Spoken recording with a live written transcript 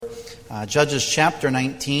Judges chapter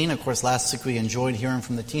 19. Of course, last week we enjoyed hearing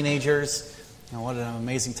from the teenagers. What an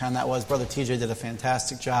amazing time that was. Brother TJ did a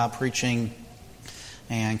fantastic job preaching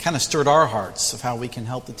and kind of stirred our hearts of how we can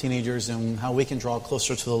help the teenagers and how we can draw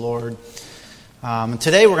closer to the Lord. And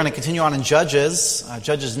today we're going to continue on in Judges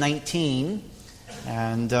 19.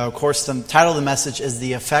 And of course, the title of the message is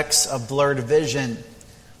The Effects of Blurred Vision.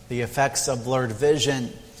 The Effects of Blurred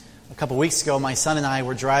Vision. A couple weeks ago, my son and I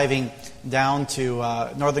were driving down to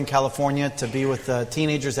Northern California to be with the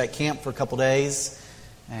teenagers at camp for a couple days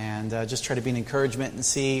and just try to be an encouragement and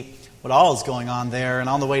see what all is going on there. And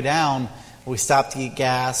on the way down, we stopped to get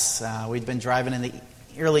gas. We'd been driving in the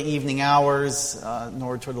early evening hours,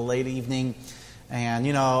 north toward the late evening. And,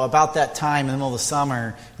 about that time in the middle of the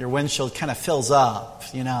summer, your windshield kind of fills up,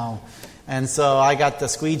 And so I got the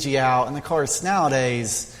squeegee out. And, of course,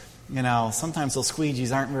 nowadays, sometimes those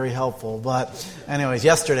squeegees aren't very helpful. But anyways,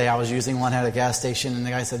 yesterday I was using one at a gas station. And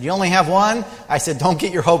the guy said, "You only have one?" I said, "Don't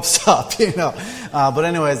get your hopes up, But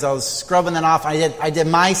anyways, I was scrubbing that off. I did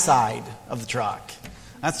my side of the truck.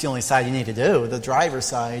 That's the only side you need to do, the driver's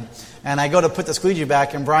side. And I go to put the squeegee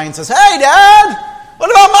back, and Brian says, "Hey, Dad, what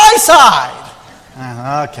about my side?"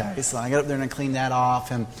 Okay, so I got up there and I cleaned that off.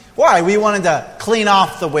 And why? We wanted to clean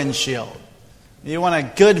off the windshield. You want a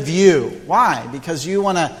good view. Why? Because you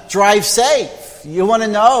want to drive safe. You want to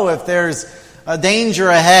know if there's a danger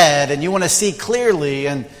ahead, and you want to see clearly.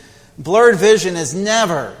 And blurred vision is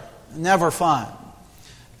never fun.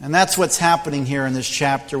 And that's what's happening here in this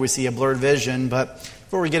chapter. We see a blurred vision. But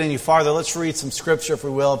before we get any farther, let's read some scripture, if we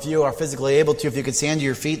will. If you are physically able to, if you could stand to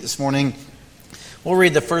your feet this morning. We'll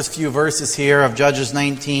read the first few verses here of Judges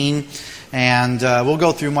 19, and we'll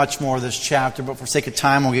go through much more of this chapter, but for sake of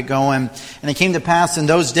time, we'll get going. And it came to pass in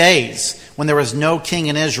those days when there was no king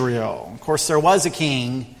in Israel. Of course, there was a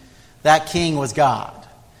king. That king was God,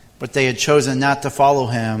 but they had chosen not to follow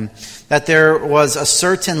him. That there was a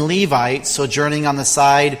certain Levite sojourning on the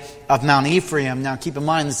side of Mount Ephraim. Now, keep in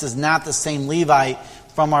mind, this is not the same Levite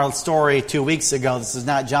from our story 2 weeks ago. This is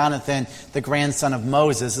not Jonathan, the grandson of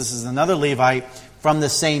Moses. This is another Levite from the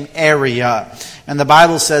same area. And the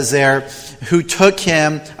Bible says there, who took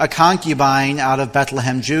him a concubine out of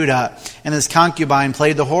Bethlehem, Judah. And his concubine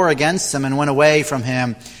played the whore against him and went away from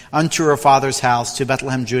him unto her father's house to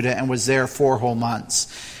Bethlehem, Judah, and was there 4 whole months.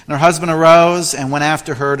 And her husband arose and went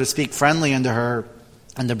after her to speak friendly unto her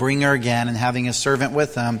and to bring her again, and having a servant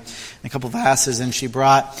with them, and a couple of asses, and she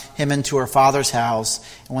brought him into her father's house.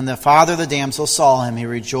 And when the father of the damsel saw him, he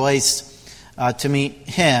rejoiced to meet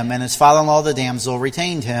him, and his father-in-law, the damsel,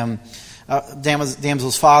 retained him.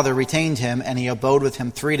 Damsel's father retained him, and he abode with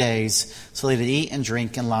him 3 days, so they did eat and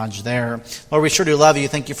drink and lodge there. Lord, we sure do love you.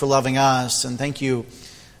 Thank you for loving us, and thank you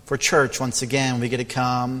for church once again. We get to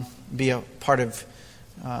come, be a part of,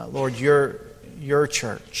 Lord, your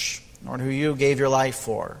church, Lord, who you gave your life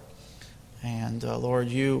for. And Lord,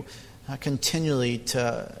 you continually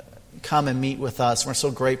to come and meet with us. We're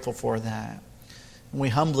so grateful for that. And we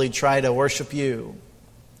humbly try to worship you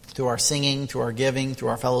through our singing, through our giving, through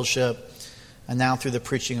our fellowship, and now through the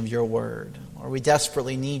preaching of your word. Lord, we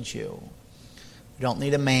desperately need you. We don't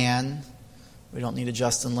need a man. We don't need a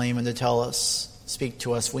Justin Lehman to tell us, speak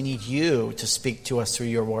to us. We need you to speak to us through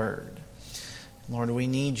your word. Lord, we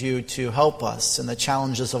need you to help us in the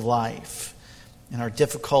challenges of life, in our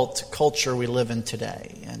difficult culture we live in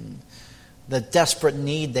today, and the desperate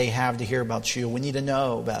need they have to hear about you. We need to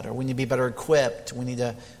know better. We need to be better equipped. We need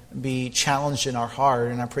to be challenged in our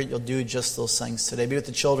heart. And I pray you'll do just those things today. Be with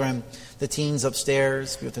the children, the teens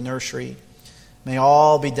upstairs. Be with the nursery. May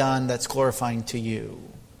all be done that's glorifying to you.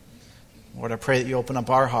 Lord, I pray that you open up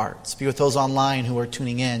our hearts. Be with those online who are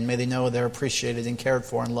tuning in. May they know they're appreciated and cared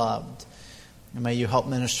for and loved. And may you help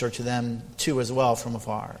minister to them too as well from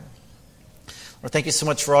afar. Lord, thank you so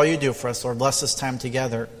much for all you do for us. Lord, bless this time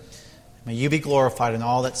together. May you be glorified in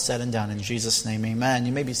all that's said and done. In Jesus' name, amen.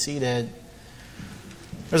 You may be seated.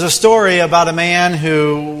 There's a story about a man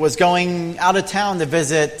who was going out of town to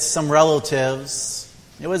visit some relatives.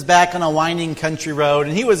 It was back on a winding country road,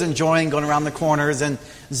 and he was enjoying going around the corners and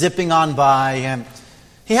zipping on by. And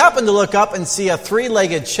he happened to look up and see a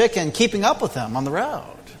 3-legged chicken keeping up with him on the road.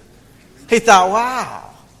 He thought, wow,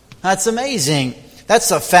 that's amazing. That's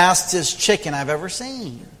the fastest chicken I've ever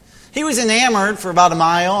seen. He was enamored for about a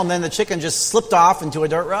mile, and then the chicken just slipped off into a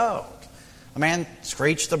dirt road. A man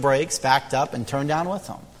screeched the brakes, backed up, and turned down with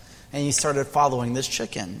him. And he started following this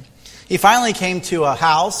chicken. He finally came to a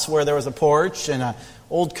house where there was a porch and an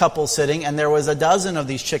old couple sitting, and there was a dozen of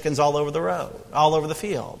these chickens all over the road, all over the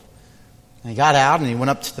field. And he got out, and he went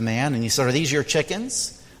up to the man, and he said, "Are these your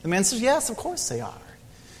chickens?" The man says, "Yes, of course they are."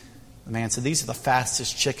 The man said, "These are the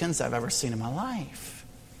fastest chickens I've ever seen in my life."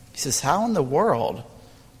 He says, how in the world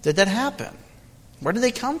did that happen? Where did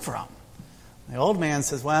they come from? The old man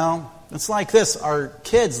says, well, it's like this. Our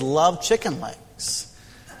kids love chicken legs.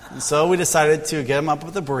 And so we decided to get them up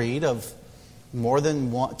with a breed of more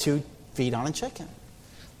than 2 feet on a chicken.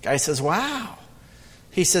 Guy says, wow.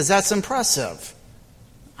 He says, that's impressive.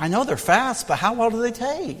 I know they're fast, but how well do they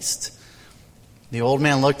taste? The old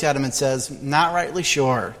man looked at him and says, not rightly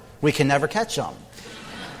sure. We can never catch them.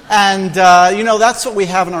 And, that's what we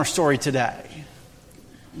have in our story today.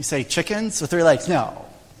 You say chickens with 3 legs? No.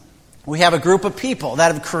 We have a group of people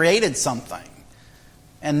that have created something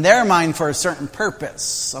in their mind for a certain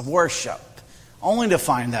purpose of worship, only to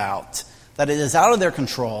find out that it is out of their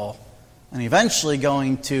control and eventually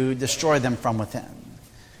going to destroy them from within.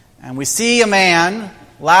 And we see a man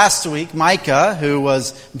last week, Micah, who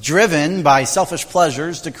was driven by selfish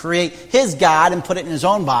pleasures to create his God and put it in his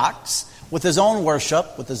own box with his own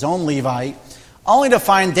worship, with his own Levite, only to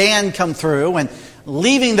find Dan come through and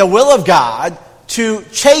leaving the will of God to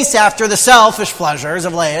chase after the selfish pleasures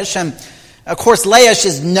of Laish. And, of course, Laish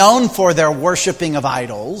is known for their worshiping of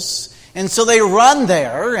idols. And so they run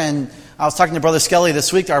there. And I was talking to Brother Skelly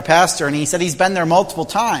this week, our pastor, and he said he's been there multiple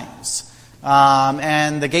times.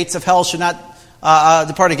 And the gates of hell should not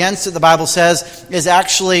depart against it, the Bible says, is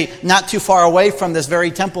actually not too far away from this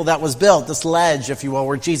very temple that was built, this ledge, if you will,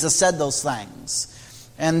 where Jesus said those things.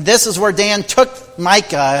 And this is where Dan took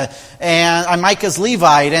Micah and Micah's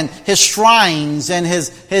Levite and his shrines and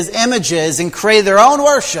his images and created their own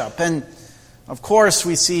worship. And of course,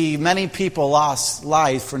 we see many people lost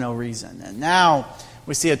life for no reason. And now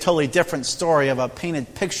we see a totally different story of a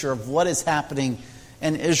painted picture of what is happening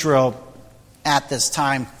in Israel at this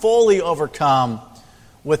time, fully overcome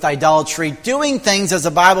with idolatry, doing things, as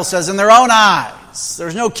the Bible says, in their own eyes.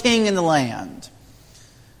 There's no king in the land.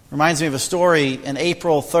 Reminds me of a story in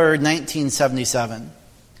April 3rd, 1977.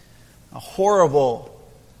 A horrible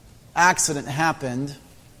accident happened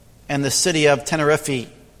in the city of Tenerife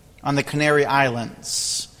on the Canary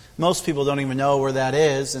Islands. Most people don't even know where that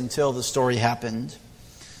is until the story happened.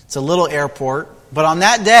 It's a little airport. But on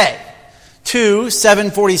that day, 2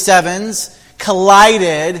 747s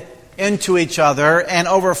collided into each other, and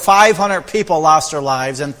over 500 people lost their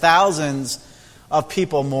lives, and thousands of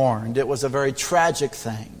people mourned. It was a very tragic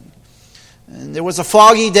thing. And it was a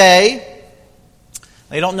foggy day.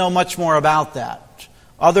 They don't know much more about that,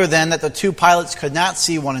 other than that the 2 pilots could not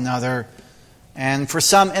see one another. And for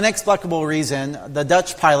some inexplicable reason, the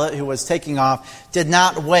Dutch pilot who was taking off did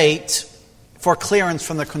not wait for clearance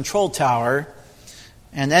from the control tower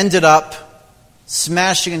and ended up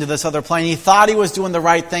smashing into this other plane. He thought he was doing the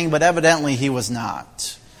right thing, but evidently he was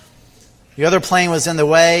not. The other plane was in the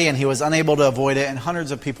way, and he was unable to avoid it, and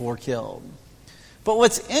hundreds of people were killed. But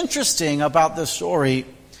what's interesting about this story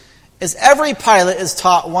is every pilot is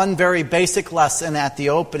taught one very basic lesson at the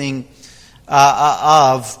opening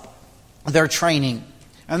of their training.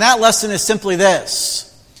 And that lesson is simply this.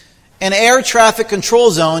 In air traffic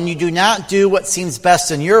control zone, you do not do what seems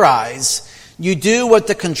best in your eyes. You do what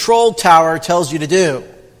the control tower tells you to do.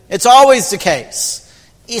 It's always the case,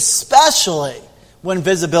 especially when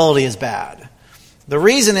visibility is bad. The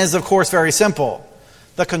reason is, of course, very simple.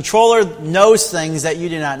 The controller knows things that you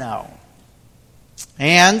do not know.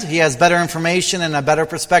 And he has better information and a better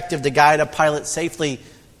perspective to guide a pilot safely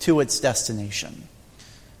to its destination.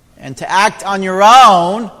 And to act on your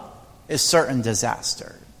own is certain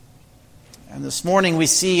disaster. And this morning we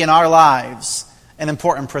see in our lives an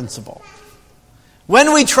important principle.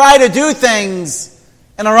 When we try to do things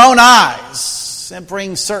in our own eyes, it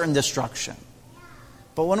brings certain destruction.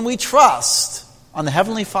 But when we trust on the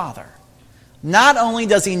Heavenly Father, not only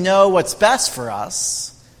does He know what's best for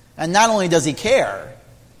us, and not only does He care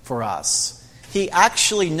for us, He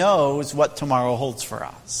actually knows what tomorrow holds for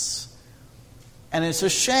us. And it's a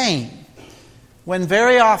shame when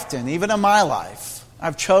very often, even in my life,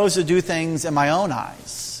 I've chosen to do things in my own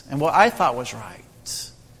eyes and what I thought was right.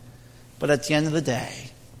 But at the end of the day,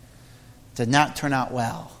 it did not turn out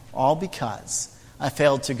well, all because I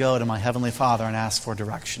failed to go to my Heavenly Father and ask for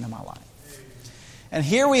direction in my life. And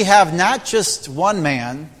here we have not just one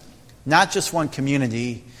man, not just one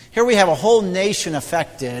community. Here we have a whole nation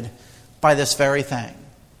affected by this very thing.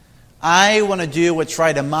 I want to do what's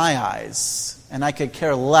right in my eyes, and I could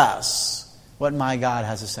care less what my God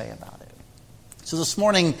has to say about it. So this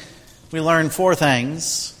morning we learn 4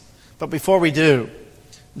 things, but before we do,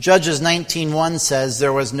 Judges 19:1 says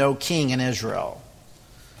there was no king in Israel.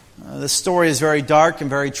 This story is very dark and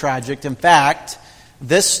very tragic. In fact,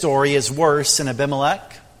 this story is worse than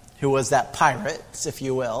Abimelech, who was that pirate, if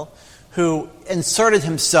you will, who inserted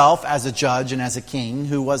himself as a judge and as a king,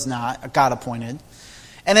 who was not God appointed.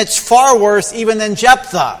 And it's far worse even than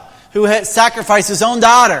Jephthah, who had sacrificed his own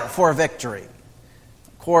daughter for a victory.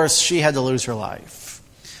 Of course, she had to lose her life.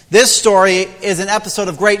 This story is an episode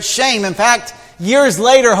of great shame. In fact, years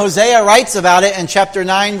later, Hosea writes about it in chapter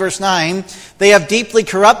 9, verse 9. They have deeply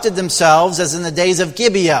corrupted themselves as in the days of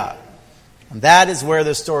Gibeah. And that is where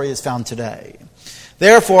this story is found today.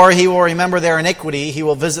 Therefore, he will remember their iniquity. He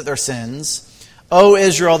will visit their sins. O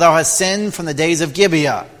Israel, thou hast sinned from the days of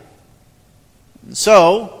Gibeah.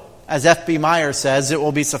 So, as F.B. Meyer says, it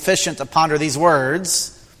will be sufficient to ponder these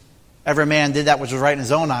words. Every man did that which was right in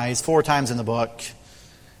his own eyes 4 times in the book.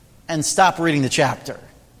 And stop reading the chapter.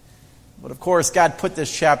 But of course, God put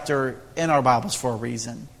this chapter in our Bibles for a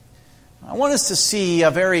reason. I want us to see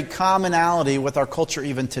a very commonality with our culture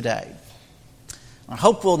even today. I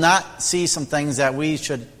hope we'll not see some things that we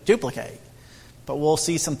should duplicate, but we'll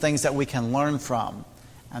see some things that we can learn from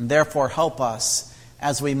and therefore help us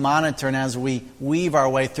as we monitor and as we weave our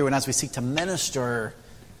way through and as we seek to minister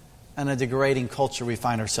in a degrading culture we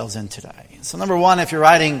find ourselves in today. So number one, if you're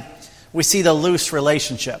writing, we see the loose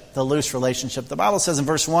relationship. The loose relationship. The Bible says in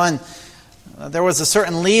verse 1, there was a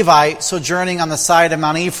certain Levite sojourning on the side of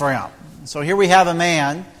Mount Ephraim. So here we have a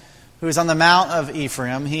man who is on the Mount of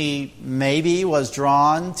Ephraim. He maybe was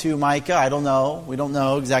drawn to Micah. I don't know. We don't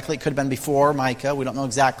know exactly. It could have been before Micah. We don't know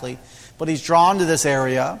exactly. But he's drawn to this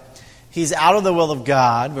area. He's out of the will of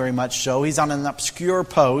God, very much so. He's on an obscure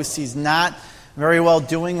post. He's not very well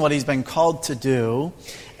doing what he's been called to do.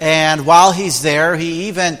 And while he's there, he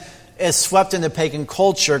even is swept into pagan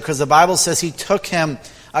culture because the Bible says he took him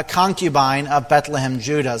a concubine of Bethlehem,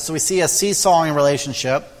 Judah. So we see a seesawing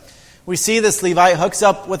relationship. We see this Levite hooks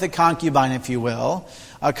up with a concubine, if you will.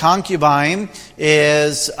 A concubine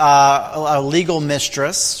is a legal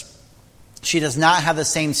mistress. She does not have the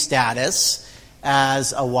same status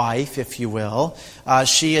as a wife, if you will.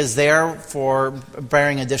 She is there for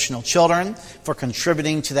bearing additional children, for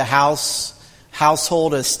contributing to the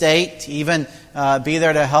household estate, to even be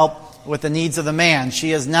there to help with the needs of the man.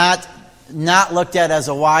 She is not looked at as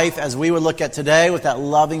a wife as we would look at today with that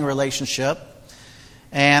loving relationship.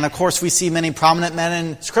 And of course we see many prominent men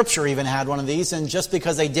in Scripture even had one of these, and just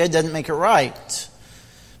because they did doesn't make it right.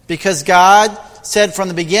 Because God said from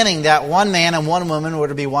the beginning that one man and one woman were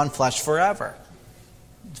to be one flesh forever.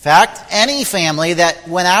 In fact, any family that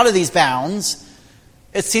went out of these bounds,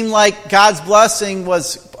 it seemed like God's blessing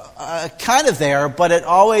was kind of there, but it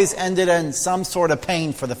always ended in some sort of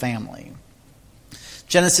pain for the family.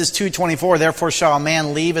 Genesis 2:24, therefore shall a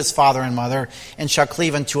man leave his father and mother and shall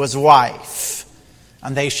cleave unto his wife,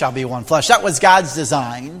 and they shall be one flesh. That was God's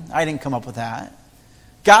design. I didn't come up with that.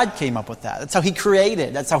 God came up with that. That's how He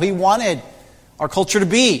created. That's how He wanted our culture to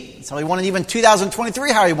be. That's how He wanted even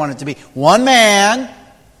 2023 how He wanted it to be. One man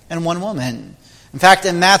and one woman. In fact,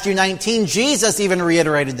 in Matthew 19, Jesus even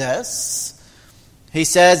reiterated this. He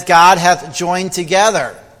says, God hath joined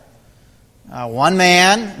together one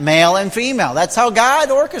man, male and female. That's how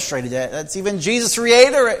God orchestrated it. That's even Jesus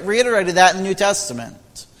reiterated that in the New Testament.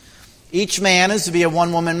 Each man is to be a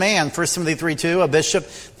one-woman man. 1 Timothy 3:2, a bishop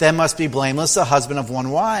then must be blameless, a husband of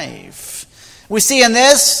one wife. We see in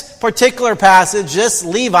this particular passage, this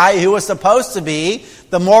Levite, who was supposed to be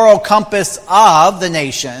the moral compass of the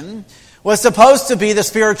nation, was supposed to be the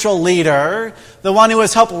spiritual leader, the one who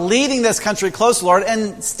was helped leading this country close to the Lord.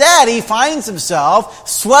 Instead, he finds himself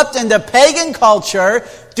swept into pagan culture,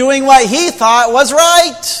 doing what he thought was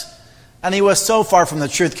right. And he was so far from the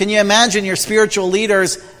truth. Can you imagine your spiritual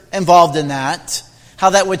leaders involved in that?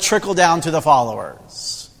 How that would trickle down to the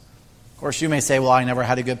followers. Of course, you may say, well, I never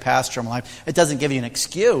had a good pastor in my life. It doesn't give you an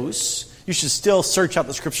excuse. You should still search out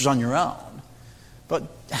the Scriptures on your own. But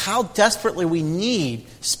how desperately we need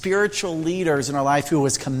spiritual leaders in our life who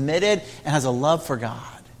is committed and has a love for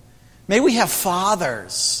God. May we have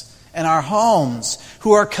fathers in our homes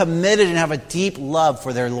who are committed and have a deep love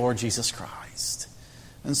for their Lord Jesus Christ.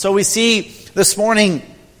 And so we see this morning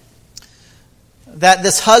that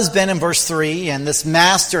this husband in verse 3 and this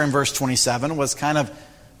master in verse 27 was kind of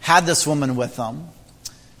had this woman with him.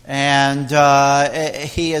 And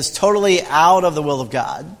he is totally out of the will of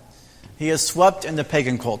God. He is swept into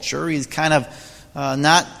pagan culture. He's kind of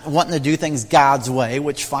not wanting to do things God's way,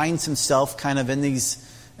 which finds himself kind of in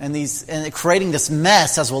creating this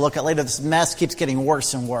mess, as we'll look at later. This mess keeps getting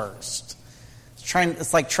worse and worse.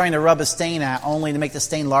 It's like trying to rub a stain out, only to make the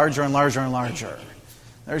stain larger and larger and larger.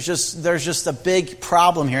 There's just a big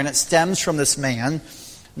problem here, and it stems from this man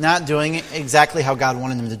not doing exactly how God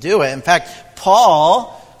wanted him to do it. In fact,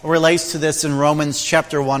 Paul relates to this in Romans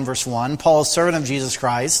chapter 1, verse 1. Paul, a servant of Jesus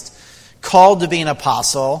Christ, called to be an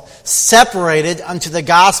apostle, separated unto the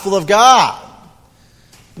gospel of God.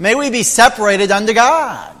 May we be separated unto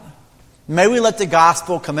God. May we let the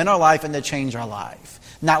gospel come in our life and to change our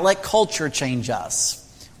life. Not let culture change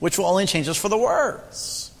us, which will only change us for the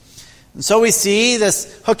worse. And so we see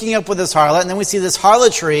this hooking up with this harlot, and then we see this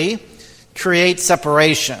harlotry create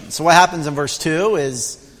separation. So what happens in verse 2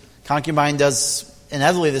 is concubine does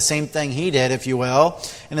inevitably the same thing he did, if you will.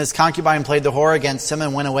 And his concubine played the whore against him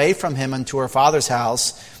and went away from him unto her father's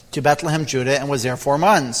house to Bethlehem, Judah, and was there 4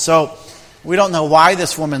 months. So we don't know why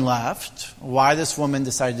this woman left, why this woman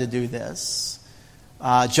decided to do this.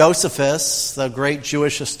 Josephus, the great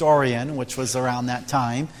Jewish historian, which was around that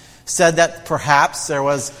time, said that perhaps there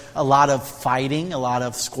was a lot of fighting, a lot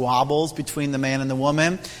of squabbles between the man and the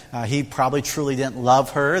woman. He probably truly didn't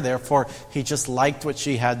love her. Therefore, he just liked what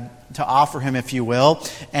she had to offer him, if you will.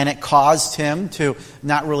 And it caused him to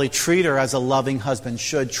not really treat her as a loving husband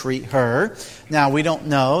should treat her. Now, we don't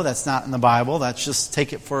know. That's not in the Bible. That's just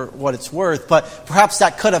take it for what it's worth. But perhaps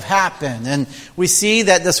that could have happened. And we see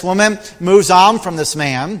that this woman moves on from this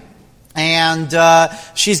man. And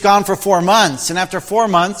she's gone for 4 months. And after 4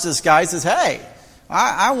 months, this guy says, hey,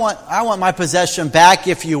 I want my possession back,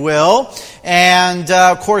 if you will. And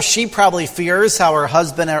of course, she probably fears how her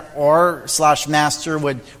husband or / master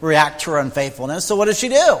would react to her unfaithfulness. So what does she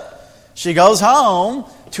do? She goes home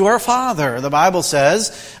to her father. The Bible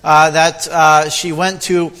says that she went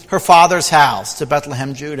to her father's house, to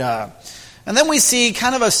Bethlehem, Judah. And then we see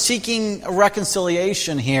kind of a seeking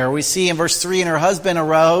reconciliation here. We see in verse 3, and her husband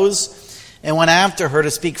arose and went after her to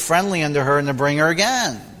speak friendly unto her and to bring her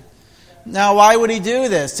again. Now, why would he do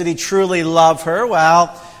this? Did he truly love her?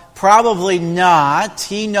 Well, probably not.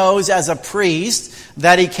 He knows as a priest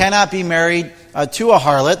that he cannot be married to a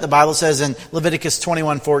harlot. The Bible says in Leviticus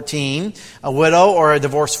 21:14, a widow or a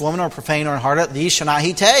divorced woman or profane or a harlot, these shall not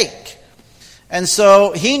he take. And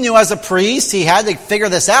so he knew as a priest he had to figure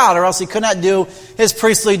this out, or else he could not do his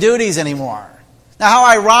priestly duties anymore. Now,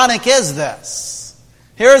 how ironic is this?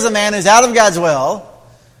 Here's a man who's out of God's will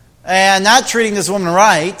and not treating this woman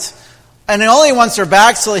right, and he only wants her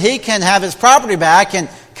back so he can have his property back and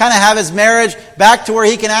kind of have his marriage back to where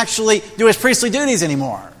he can actually do his priestly duties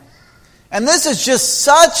anymore. And this is just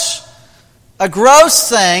such a gross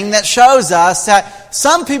thing that shows us that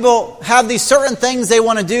some people have these certain things they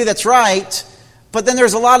want to do that's right, but then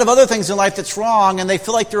there's a lot of other things in life that's wrong, and they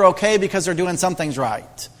feel like they're okay because they're doing some things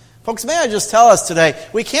right. Folks, may I just tell us today,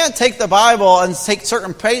 we can't take the Bible and take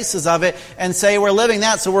certain pieces of it and say we're living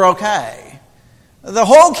that so we're okay. The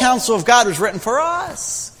whole counsel of God was written for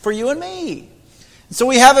us, for you and me. So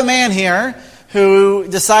we have a man here who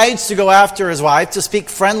decides to go after his wife, to speak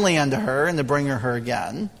friendly unto her and to bring her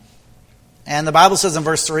again. And the Bible says in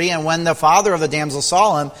verse 3, and when the father of the damsel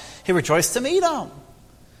saw him, he rejoiced to meet him.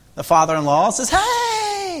 The father-in-law says,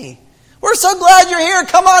 hey, we're so glad you're here.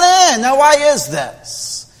 Come on in. Now, why is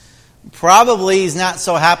this? Probably he's not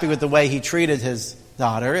so happy with the way he treated his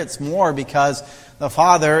daughter. It's more because the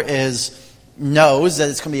father knows that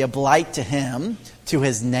it's going to be a blight to him, to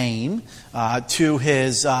his name, to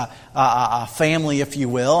his family, if you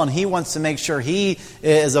will. And he wants to make sure he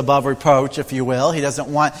is above reproach, if you will. He doesn't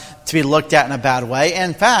want to be looked at in a bad way.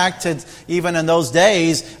 In fact, even in those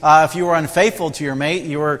days, if you were unfaithful to your mate,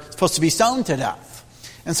 you were supposed to be stoned to death.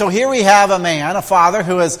 And so here we have a man, a father,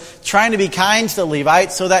 who is trying to be kind to the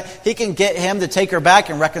Levite so that he can get him to take her back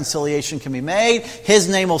and reconciliation can be made. His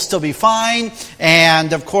name will still be fine.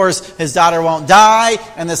 And, of course, his daughter won't die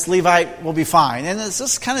and this Levite will be fine. And it's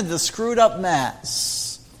just kind of the screwed up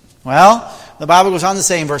mess. Well, the Bible goes on to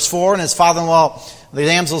say in verse 4, and his father-in-law, the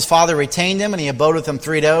damsel's father, retained him, and he abode with him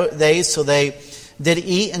 3 days, so they did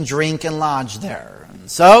eat and drink and lodge there.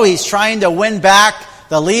 And so he's trying to win back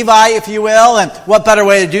the Levi, if you will, and what better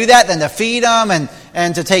way to do that than to feed them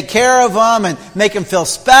and to take care of them and make them feel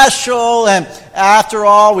special. And after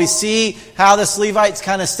all, we see how this Levite's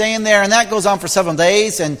kind of staying there, and that goes on for 7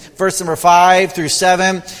 days. And verse number 5 through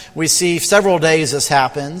 7, we see several days this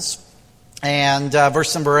happens. And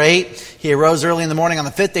verse number 8, he arose early in the morning on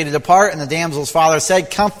the 5th day to depart, and the damsel's father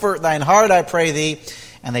said, comfort thine heart, I pray thee.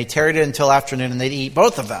 And they tarried it until afternoon, and they'd eat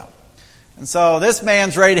both of them. And so this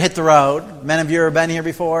man's ready to hit the road. Men of you ever been here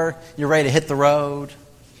before? You're ready to hit the road.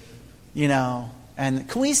 You know. And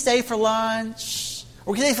can we stay for lunch?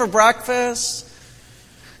 Or can we stay for breakfast?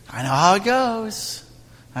 I know how it goes.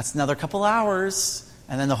 That's another couple hours.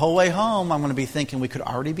 And then the whole way home, I'm going to be thinking we could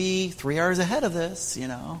already be 3 hours ahead of this, you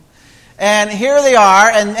know. And here they are,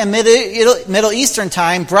 and Middle Eastern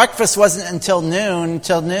time, breakfast wasn't until noon,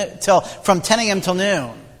 till from 10 a.m. till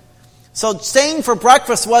noon. So staying for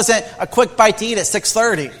breakfast wasn't a quick bite to eat at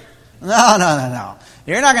 6:30. No.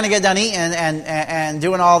 You're not going to get done eating and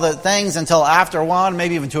doing all the things until after 1,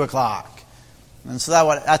 maybe even 2 o'clock. And so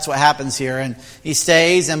that's what happens here. And he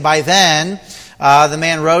stays, and by then the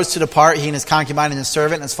man rose to depart, he and his concubine and his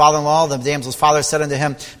servant and his father-in-law. The damsel's father said unto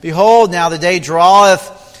him, Behold, now the day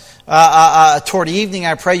draweth toward evening.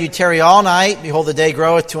 I pray you tarry all night. Behold, the day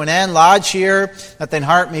groweth to an end. Lodge here, that thine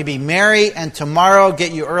heart may be merry, and tomorrow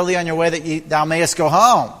get you early on your way, that thou mayest go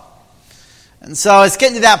home. And so it's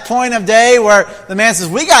getting to that point of day where the man says,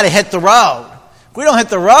 we got to hit the road. If we don't hit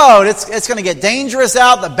the road, it's going to get dangerous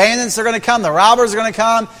out. The bandits are going to come. The robbers are going to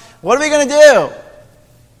come. What are we going to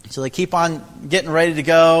do? So they keep on getting ready to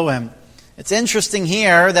go. And it's interesting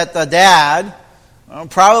here that the dad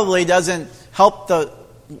probably doesn't help the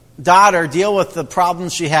daughter deal with the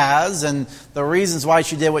problems she has and the reasons why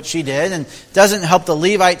she did what she did, and doesn't help the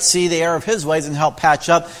Levite see the error of his ways and help patch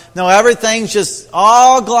up. No, everything's just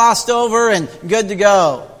all glossed over and good to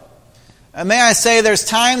go. And may I say, there's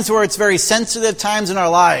times where it's very sensitive times in our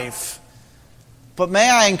life. But may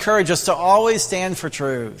I encourage us to always stand for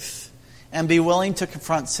truth and be willing to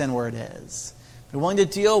confront sin where it is. Be willing to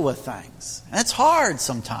deal with things. And it's hard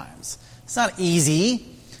sometimes. It's not easy.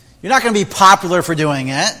 You're not going to be popular for doing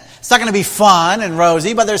it. It's not going to be fun and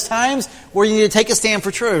rosy, but there's times where you need to take a stand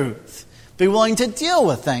for truth. Be willing to deal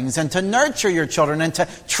with things and to nurture your children and to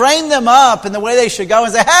train them up in the way they should go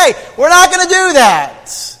and say, hey, we're not going to do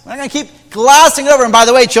that. We're not going to keep glossing it over. And by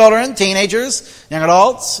the way, children, teenagers, young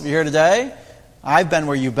adults, if you're here today, I've been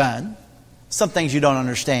where you've been. Some things you don't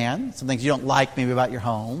understand. Some things you don't like maybe about your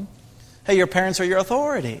home. Hey, your parents are your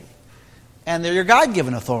authority. And they're your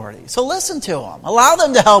God-given authority. So listen to them. Allow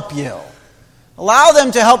them to help you. Allow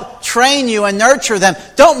them to help train you and nurture them.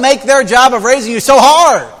 Don't make their job of raising you so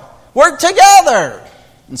hard. Work together.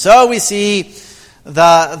 And so we see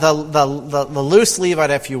the loose Levite,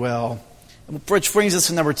 if you will, which brings us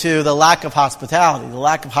to number 2, the lack of hospitality. The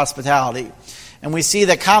lack of hospitality. And we see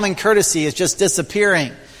that common courtesy is just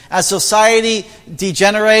disappearing. As society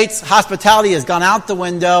degenerates, hospitality has gone out the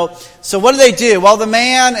window. So what do? Well, the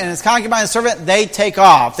man and his concubine and servant, they take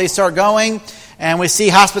off. They start going, and we see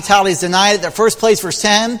hospitality is denied at their first place, verse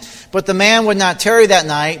 10. But the man would not tarry that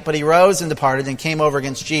night, but he rose and departed and came over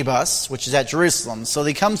against Jebus, which is at Jerusalem. So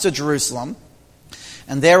he comes to Jerusalem,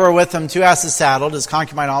 and there were with him 2 asses saddled. His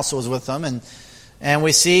concubine also was with them, and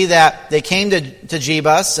we see that they came to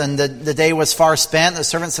Jebus, and the day was far spent. The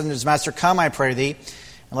servant said to his master, Come, I pray thee,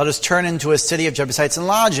 and let us turn into a city of Jebusites and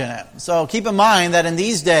lodge in it. So keep in mind that in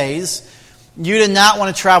these days, you did not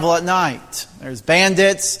want to travel at night. There's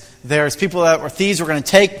bandits, there's people that were thieves who were going to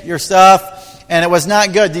take your stuff, and it was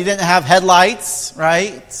not good. You didn't have headlights,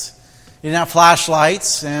 right? You didn't have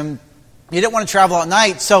flashlights, and you didn't want to travel at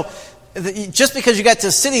night. So just because you got to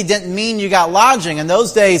the city didn't mean you got lodging. In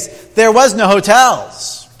those days, there was no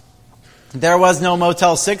hotels. There was no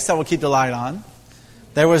Motel 6 that would keep the light on.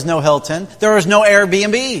 There was no Hilton. There was no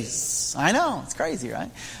Airbnbs. I know, it's crazy,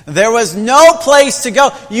 right? There was no place to go.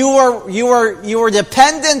 You were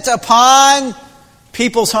dependent upon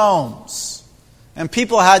people's homes. And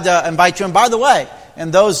people had to invite you. And by the way,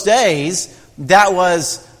 in those days, that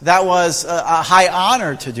was a high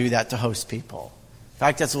honor to do that, to host people. In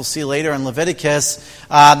fact, as we'll see later in Leviticus,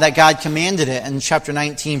 that God commanded it in chapter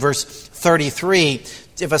 19, verse 33.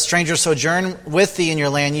 If a stranger sojourn with thee in your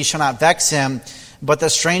land, ye shall not vex him. But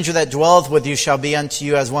the stranger that dwelleth with you shall be unto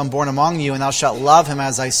you as one born among you, and thou shalt love him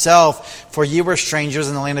as thyself. For ye were strangers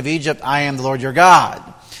in the land of Egypt. I am the Lord your God.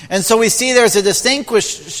 And so we see there's a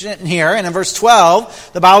distinction here. And in verse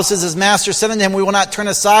 12, the Bible says, his master said unto him, We will not turn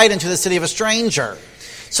aside into the city of a stranger.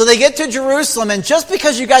 So they get to Jerusalem, and just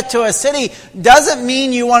because you got to a city doesn't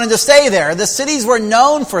mean you wanted to stay there. The cities were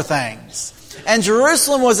known for things. And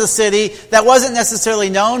Jerusalem was a city that wasn't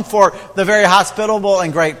necessarily known for the very hospitable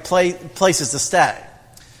and great places to stay.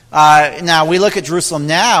 Now, we look at Jerusalem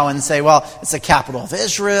now and say, well, it's the capital of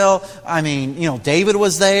Israel. I mean, David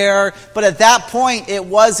was there. But at that point, it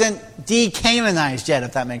wasn't de-Canaanized yet,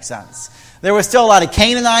 if that makes sense. There was still a lot of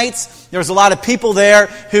Canaanites. There was a lot of people there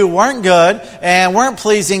who weren't good and weren't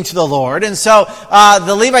pleasing to the Lord. And so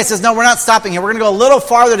the Levite says, no, we're not stopping here. We're going to go a little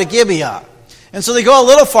farther to Gibeah. And so they go a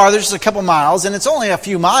little farther, just a couple miles, and it's only a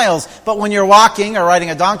few miles, but when you're walking or riding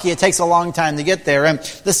a donkey, it takes a long time to get there. And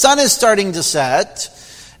the sun is starting to set,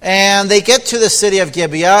 and they get to the city of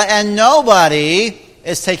Gibeah, and nobody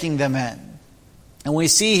is taking them in. And we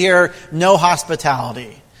see here no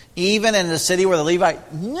hospitality, even in the city where the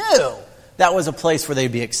Levite knew that was a place where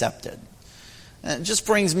they'd be accepted. And it just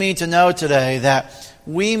brings me to know today that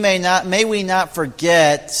may we not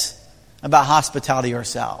forget about hospitality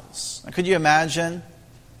ourselves. Now, could you imagine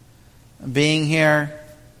being here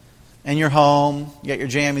in your home, you got your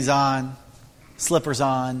jammies on, slippers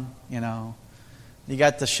on, you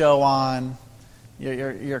got the show on,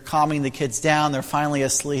 You're calming the kids down. They're finally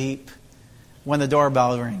asleep when the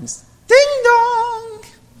doorbell rings. Ding dong!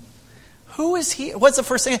 Who is here? What's the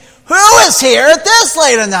first thing? Who is here at this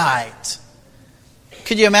late at night?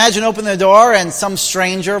 Could you imagine opening the door and some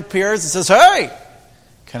stranger appears and says, "Hey,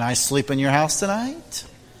 can I sleep in your house tonight?"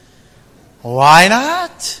 Why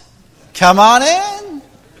not? Come on in.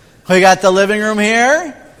 We got the living room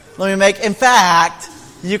here. In fact,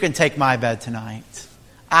 you can take my bed tonight.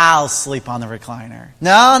 I'll sleep on the recliner.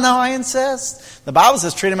 No, I insist. The Bible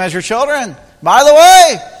says treat them as your children. By the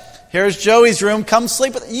way, here's Joey's room. Come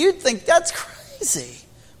sleep with. You'd think that's crazy.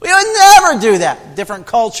 We would never do that. Different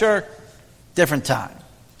culture, different time.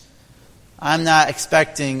 I'm not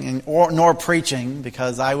expecting nor preaching,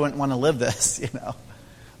 because I wouldn't want to live this,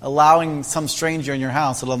 allowing some stranger in your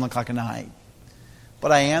house at 11 o'clock at night.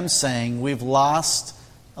 But I am saying we've lost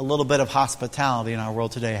a little bit of hospitality in our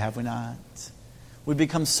world today, have we not? We've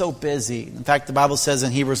become so busy. In fact, the Bible says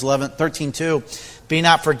in Hebrews 13:2, "Be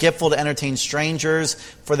not forgetful to entertain strangers,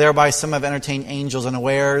 for thereby some have entertained angels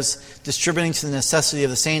unawares, distributing to the necessity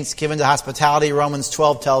of the saints, given to hospitality." Romans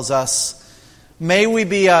 12 tells us. May we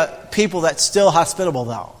be a people that's still hospitable,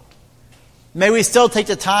 though. May we still take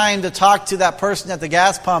the time to talk to that person at the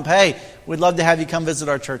gas pump. "Hey, we'd love to have you come visit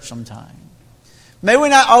our church sometime." May we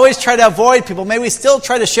not always try to avoid people. May we still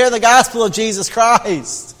try to share the gospel of Jesus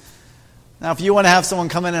Christ. Now, if you want to have someone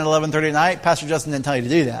come in at 11:30 at night, Pastor Justin didn't tell you to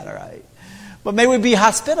do that, all right? But may we be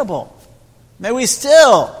hospitable. May we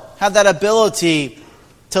still have that ability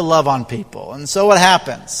to love on people. And so what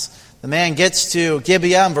happens? The man gets to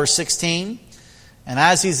Gibeah in verse 16, and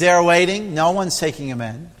as he's there waiting, no one's taking him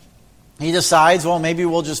in. He decides, well, maybe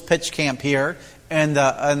we'll just pitch camp here in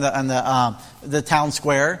the town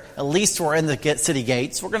square. At least we're in the city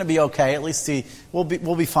gates. We're going to be okay. At least we'll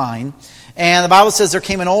be fine. And the Bible says there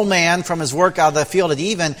came an old man from his work out of the field at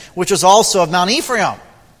even, which was also of Mount Ephraim.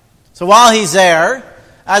 So while he's there,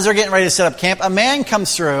 as they're getting ready to set up camp, a man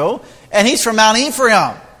comes through, and he's from Mount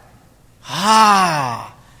Ephraim.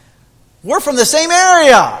 We're from the same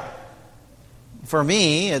area. For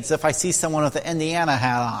me, it's if I see someone with an Indiana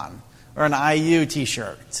hat on or an IU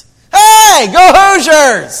t-shirt. Hey, go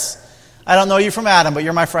Hoosiers! I don't know you from Adam, but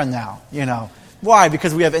you're my friend now. Why?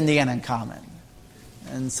 Because we have Indiana in common.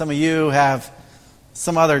 And some of you have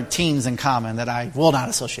some other teams in common that I will not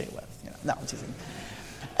associate with. No, I'm teasing.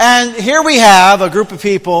 And here we have a group of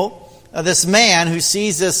people, this man who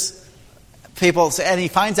sees this people, and he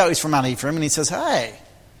finds out he's from Mount Ephraim, and he says, "Hey."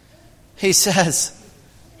 He says,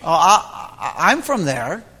 I'm from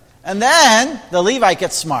there. And then the Levite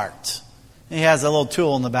gets smart. He has a little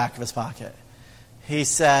tool in the back of his pocket. He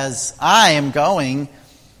says, "I am going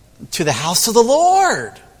to the house of the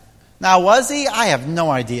Lord." Now, was he? I have no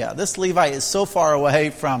idea. This Levite is so far away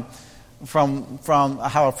from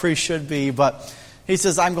how a priest should be. But he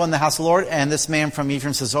says, "I'm going to the house of the Lord." And this man from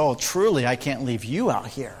Ephraim says, "Oh, truly, I can't leave you out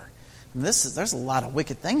here. There's a lot of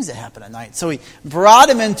wicked things that happen at night." So he brought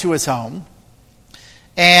him into his home.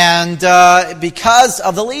 And because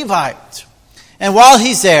of the Levite. And while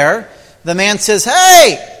he's there, the man says,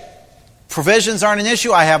 "Hey, provisions aren't an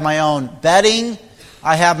issue. I have my own bedding.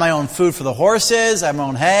 I have my own food for the horses. I have my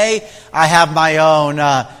own hay. I have my own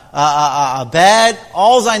bed.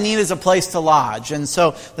 All I need is a place to lodge." And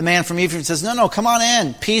so the man from Ephraim says, No, come on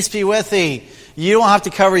in. Peace be with thee. You don't have to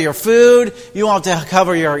cover your food. You don't have to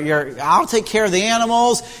cover I'll take care of the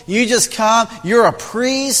animals. You just come. You're a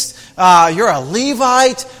priest. You're a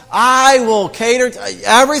Levite. I will cater.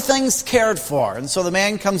 Everything's cared for. And so the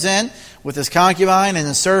man comes in with his concubine and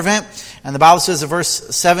his servant. And the Bible says in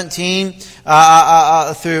verse 17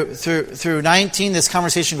 through 19, this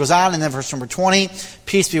conversation goes on. And then verse number 20,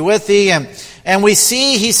 "Peace be with thee." And we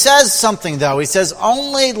see he says something, though. He says,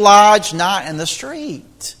 "Only lodge not in the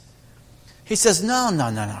street." He says, No.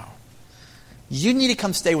 You need to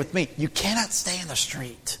come stay with me. You cannot stay in the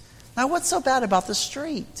street. Now, what's so bad about the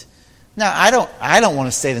street? Now, I don't want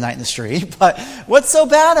to stay the night in the street, but what's so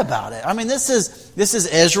bad about it? I mean, this is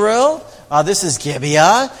Israel. This is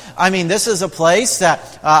Gibeah. I mean, this is a place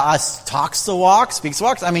that talks the walk, speaks the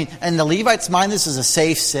walk. I mean, in the Levite's mind, this is a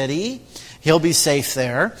safe city. He'll be safe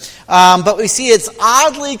there. But we see it's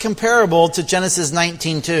oddly comparable to Genesis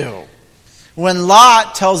 19:2. When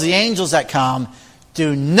Lot tells the angels that come,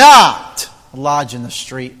 "Do not lodge in the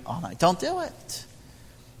street all night." Don't do it.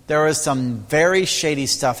 There is some very shady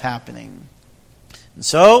stuff happening. And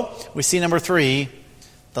so, we see number 3,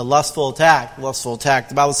 the lustful attack.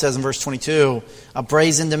 The Bible says in verse 22, a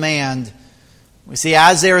brazen demand. We see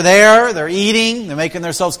as they're there, they're eating, they're making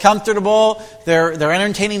themselves comfortable, they're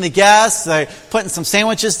entertaining the guests, they're putting some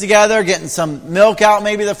sandwiches together, getting some milk out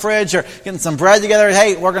maybe the fridge, or getting some bread together.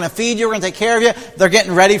 Hey, we're going to feed you, we're going to take care of you. They're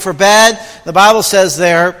getting ready for bed. The Bible says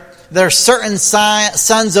they're certain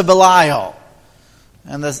sons of Belial.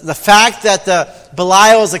 And the fact that the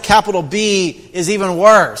Belial is a capital B is even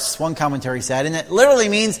worse, one commentary said, and it literally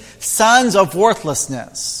means sons of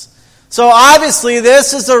worthlessness. So obviously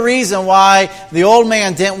this is the reason why the old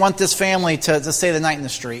man didn't want this family to stay the night in the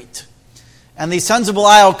street. And these sons of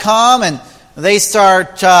Belial come and they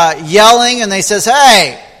start yelling, and they says,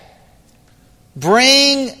 hey,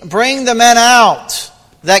 bring the men out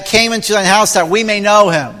that came into thine house that we may know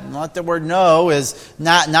him. Not the word know is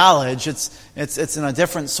not knowledge. It's in a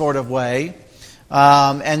different sort of way.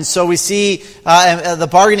 And so we see the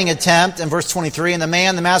bargaining attempt in verse 23. And the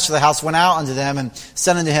master of the house, went out unto them and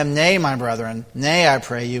said unto him, Nay, my brethren, nay, I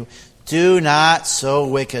pray you, do not so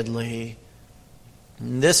wickedly.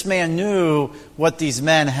 And this man knew what these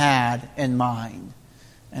men had in mind.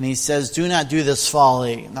 And he says, do not do this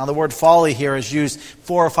folly. Now the word folly here is used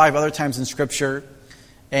 4 or 5 other times in Scripture.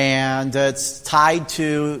 And it's tied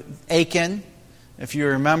to Achan. If you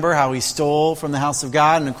remember how he stole from the house of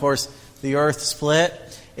God, and of course the earth split.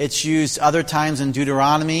 It's used other times in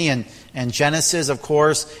Deuteronomy and Genesis, of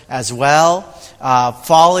course, as well.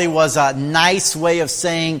 Folly was a nice way of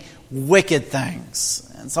saying wicked things.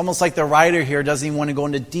 And it's almost like the writer here doesn't even want to go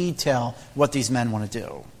into detail what these men want to do.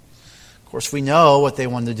 Of course, we know what they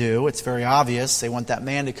want to do. It's very obvious. They want that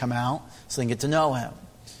man to come out so they can get to know him,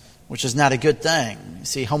 which is not a good thing. You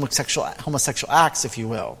see, homosexual acts, if you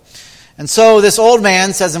will. And so this old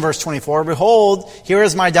man says in verse 24, Behold, here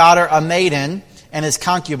is my daughter, a maiden, and his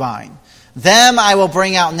concubine. Them I will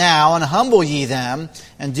bring out now, and humble ye them,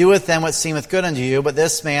 and do with them what seemeth good unto you. But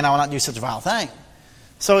this man I will not do such a vile thing.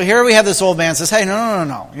 So here we have this old man says, hey,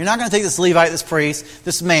 no. You're not going to take this Levite, this priest,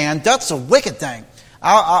 this man. That's a wicked thing.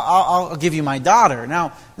 I'll give you my daughter.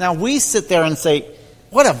 Now we sit there and say,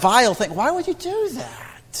 what a vile thing. Why would you do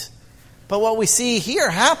that? But what we see here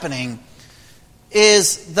happening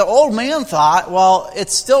is the old man thought, well,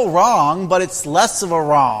 it's still wrong, but it's less of a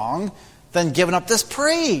wrong than giving up this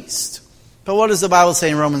priest. But what does the Bible say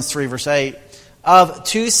in Romans 3, verse 8? Of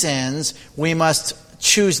 2 sins we must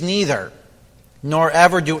choose neither, nor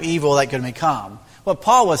ever do evil that good may come. What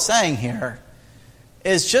Paul was saying here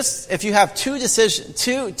is just if you have two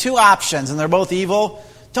options and they're both evil,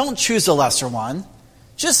 don't choose the lesser one.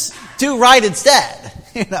 Just do right instead,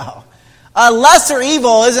 A lesser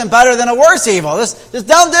evil isn't better than a worse evil. Just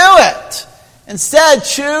don't do it. Instead,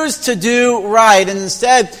 choose to do right. And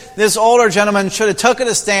instead, this older gentleman should have taken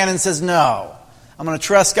a stand and says, no, I'm going to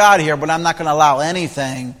trust God here, but I'm not going to allow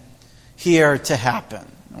anything here to happen.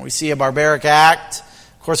 And we see a barbaric act.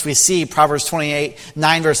 Of course, we see Proverbs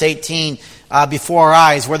 9 verse 18, before our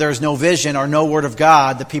eyes, where there is no vision or no word of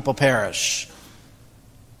God, the people perish.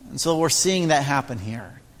 And so we're seeing that happen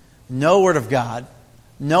here. No word of God.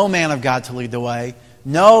 No man of God to lead the way.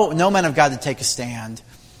 No man of God to take a stand.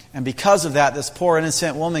 And because of that, this poor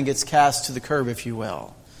innocent woman gets cast to the curb, if you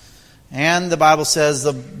will. And the Bible says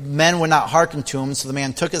the men would not hearken to him, so the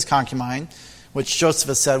man took his concubine, which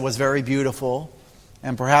Josephus said was very beautiful.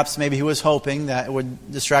 And perhaps maybe he was hoping that it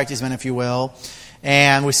would distract these men, if you will.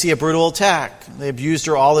 And we see a brutal attack. They abused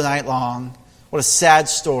her all the night long. What a sad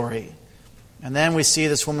story. And then we see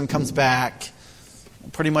this woman comes back,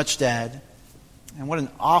 pretty much dead. And what an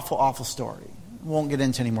awful, awful story. We won't get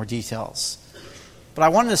into any more details. But I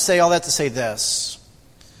wanted to say all that to say this.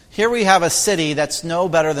 Here we have a city that's no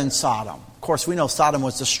better than Sodom. Of course, we know Sodom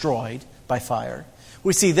was destroyed by fire.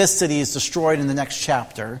 We see this city is destroyed in the next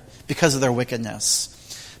chapter because of their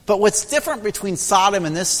wickedness. But what's different between Sodom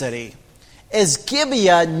and this city is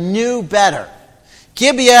Gibeah knew better.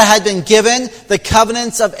 Gibeah had been given the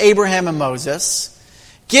covenants of Abraham and Moses.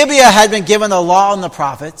 Gibeah had been given the law and the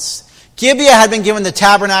prophets. Gibeah had been given the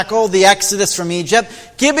tabernacle, the exodus from Egypt.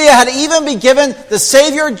 Gibeah had even been given the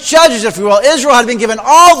Savior judges, if you will. Israel had been given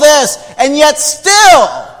all this, and yet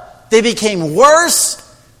still they became worse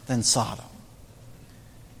than Sodom.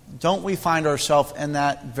 Don't we find ourselves in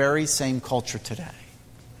that very same culture today?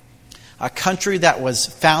 A country that was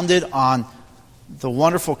founded on the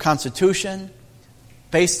wonderful Constitution,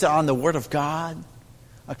 based on the Word of God.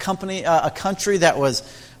 A country that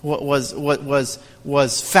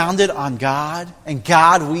was founded on God, and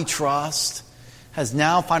God we trust, has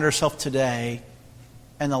now found ourselves today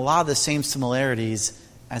in a lot of the same similarities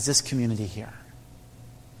as this community here.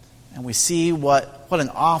 And we see what an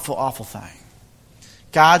awful, awful thing.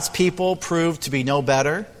 God's people proved to be no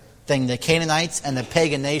better than the Canaanites and the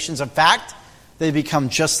pagan nations. In fact, they become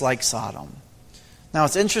just like Sodom. Now,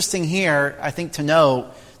 it's interesting here, I think, to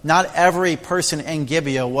note, not every person in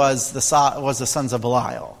Gibeah was the sons of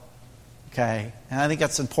Belial. Okay? And I think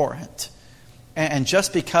that's important. And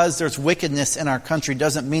just because there's wickedness in our country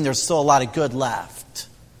doesn't mean there's still a lot of good left.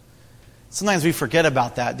 Sometimes we forget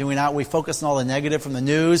about that, do we not? We focus on all the negative from the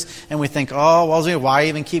news, and we think, oh, well, why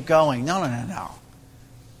even keep going? No.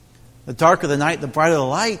 The darker the night, the brighter the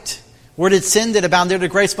light. Where did sin did abound, there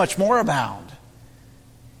did grace much more abound.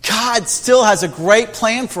 God still has a great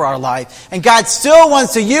plan for our life. And God still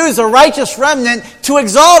wants to use a righteous remnant to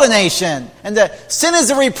exalt a nation. And sin is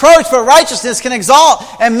a reproach, but righteousness can exalt.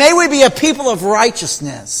 And may we be a people of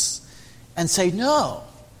righteousness and say no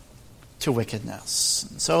to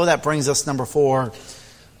wickedness. So that brings us, number 4,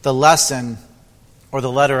 the lesson or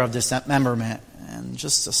the letter of dismemberment. And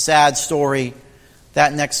just a sad story.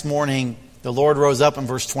 That next morning, the Lord rose up in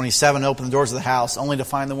verse 27, opened the doors of the house, only to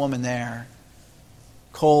find the woman there.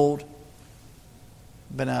 Cold,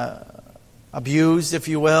 been abused, if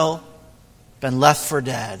you will, been left for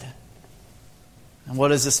dead. And what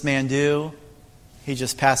does this man do? He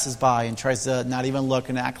just passes by and tries to not even look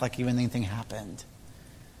and act like even anything happened.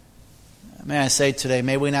 May I say today,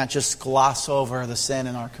 may we not just gloss over the sin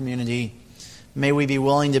in our community. May we be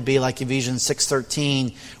willing to be like Ephesians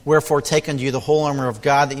 6:13, wherefore take unto you the whole armor of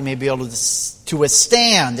God, that you may be able to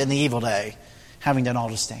withstand in the evil day, having done all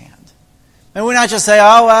to stand. May we not just say,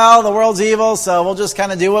 oh, well, the world's evil, so we'll just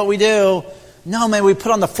kind of do what we do. No, may we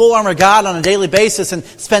put on the full armor of God on a daily basis and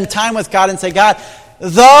spend time with God and say, God,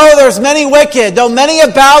 though there's many wicked, though many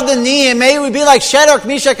have bowed the knee, and may we be like Shadrach,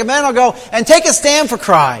 Meshach, and Abednego and take a stand for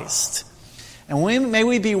Christ. And may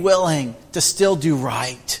we be willing to still do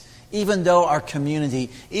right, even though our community,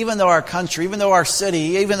 even though our country, even though our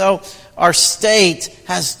city, even though our state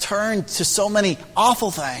has turned to so many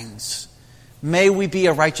awful things. May we be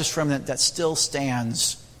a righteous remnant that still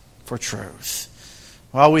stands for truth.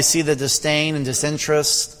 Well, we see the disdain and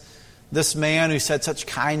disinterest. This man who said such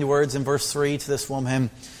kind words in verse 3 to this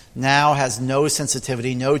woman now has no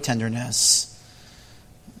sensitivity, no tenderness.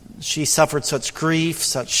 She suffered such grief,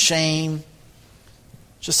 such shame,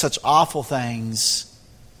 just such awful things.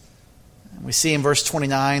 And we see in verse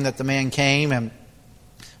 29 that the man came and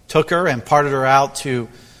took her and parted her out to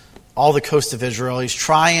all the coast of Israel. He's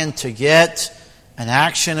trying to get an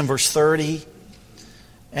action in verse 30.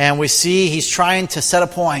 And we see he's trying to set a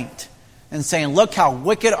point and saying, look how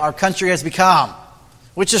wicked our country has become.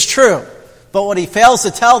 Which is true. But what he fails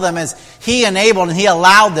to tell them is he enabled and he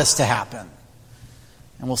allowed this to happen.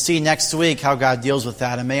 And we'll see next week how God deals with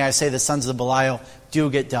that. And may I say the sons of Belial do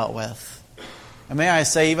get dealt with. And may I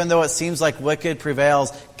say, even though it seems like wicked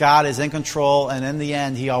prevails, God is in control, and in the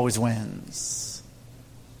end, he always wins.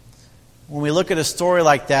 When we look at a story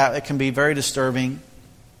like that, it can be very disturbing.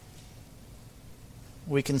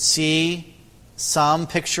 We can see some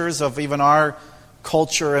pictures of even our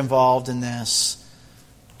culture involved in this.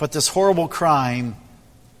 But this horrible crime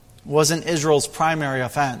wasn't Israel's primary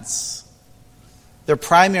offense. Their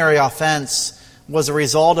primary offense was a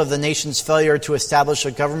result of the nation's failure to establish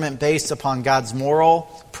a government based upon God's moral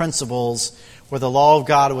principles, where the law of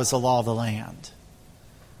God was the law of the land.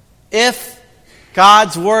 If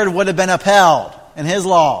God's word would have been upheld in his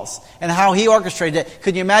laws and how he orchestrated it,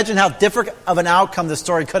 could you imagine how different of an outcome the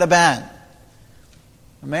story could have been?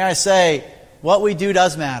 And may I say, what we do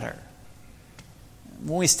does matter.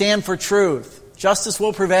 When we stand for truth, justice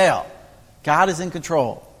will prevail. God is in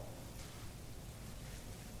control.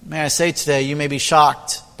 May I say today, you may be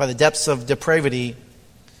shocked by the depths of depravity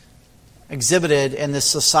exhibited in this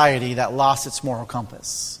society that lost its moral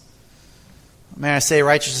compass. May I say,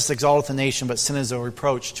 righteousness exalteth a nation, but sin is a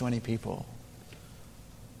reproach to any people.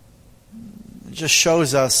 It just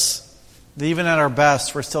shows us that even at our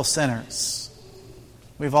best, we're still sinners.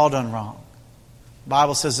 We've all done wrong. The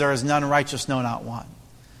Bible says there is none righteous, no, not one.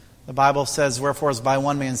 The Bible says, wherefore as by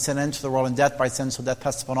one man sin into the world, and death by sin, so death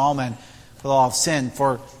passed upon all men, for the law of sin.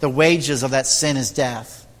 For the wages of that sin is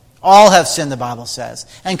death. All have sinned, the Bible says,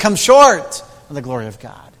 and come short of the glory of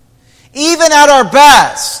God. Even at our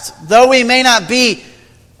best, though we may not be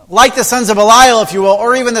like the sons of Belial, if you will,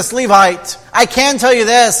 or even this Levite, I can tell you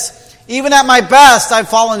this, even at my best, I've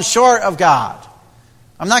fallen short of God.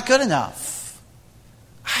 I'm not good enough.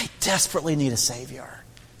 I desperately need a Savior.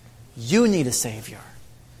 You need a Savior.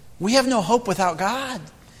 We have no hope without God.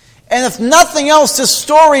 And if nothing else, this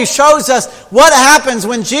story shows us what happens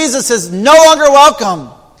when Jesus is no longer welcome.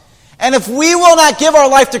 And if we will not give our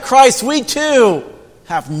life to Christ, we too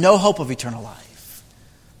have no hope of eternal life.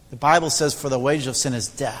 The Bible says, for the wages of sin is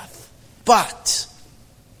death. But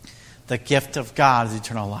the gift of God is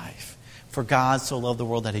eternal life. For God so loved the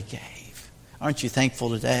world that he gave. Aren't you thankful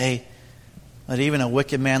today that even a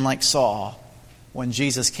wicked man like Saul, when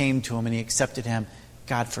Jesus came to him and he accepted him,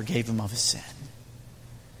 God forgave him of his sin.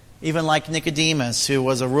 Even like Nicodemus, who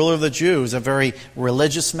was a ruler of the Jews, a very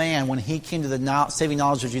religious man, when he came to the saving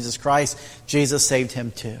knowledge of Jesus Christ, Jesus saved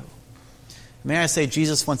him too. May I say,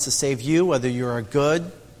 Jesus wants to save you, whether you're a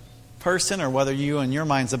good person or whether you in your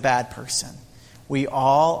mind's a bad person. We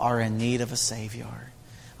all are in need of a Savior.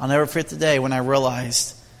 I'll never forget the day when I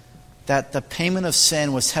realized that the payment of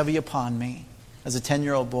sin was heavy upon me as a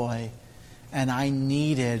 10-year-old boy, and I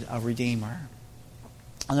needed a Redeemer.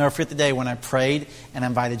 I'll never forget the day when I prayed and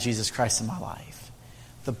invited Jesus Christ in my life.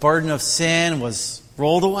 The burden of sin was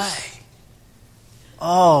rolled away.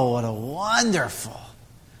 Oh, what a wonderful,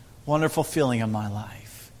 wonderful feeling in my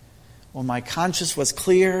life. When my conscience was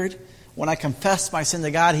cleared, when I confessed my sin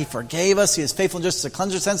to God, He forgave us. He is faithful and just to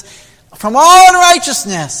cleanse our sins from all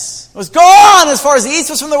unrighteousness. It was gone as far as the east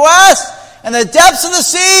was from the west, and the depths of the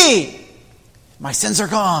sea. My sins are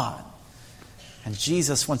gone. And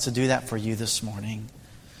Jesus wants to do that for you this morning.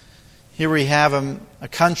 Here we have a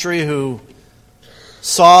country who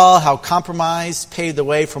saw how compromise paved the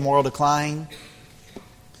way for moral decline.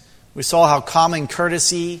 We saw how common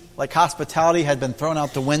courtesy, like hospitality, had been thrown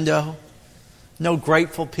out the window. No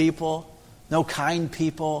grateful people, no kind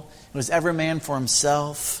people. It was every man for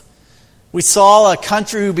himself. We saw a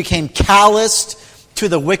country who became calloused to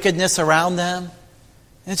the wickedness around them.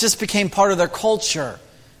 And it just became part of their culture.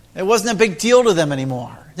 It wasn't a big deal to them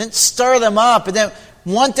anymore. It didn't stir them up. It didn't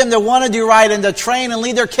want them to want to do right and to train and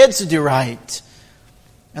lead their kids to do right.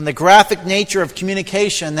 And the graphic nature of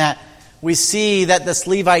communication that we see that this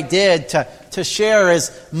Levite did to share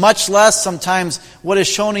is much less sometimes what is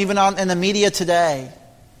shown even in the media today.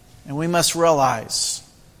 And we must realize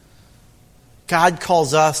God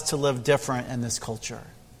calls us to live different in this culture.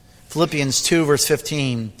 Philippians 2 verse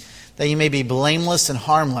 15, that you may be blameless and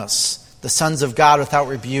harmless, the sons of God without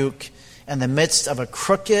rebuke, in the midst of a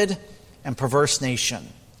crooked and perverse nation,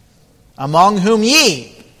 among whom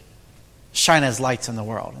ye shine as lights in the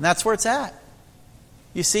world. And that's where it's at.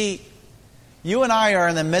 You see, you and I are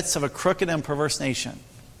in the midst of a crooked and perverse nation.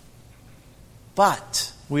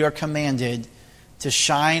 But we are commanded to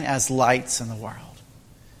shine as lights in the world.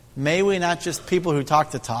 May we not just people who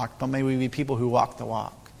talk the talk, but may we be people who walk the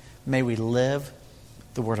walk. May we live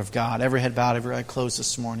the Word of God. Every head bowed, every eye closed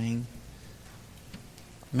this morning.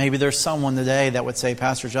 Maybe there's someone today that would say,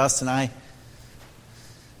 Pastor Justin, wow,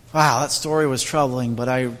 that story was troubling, but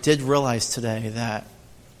I did realize today that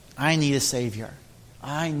I need a Savior.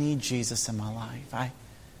 I need Jesus in my life.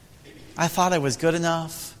 I thought I was good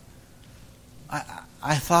enough.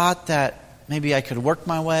 I thought that maybe I could work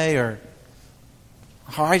my way, or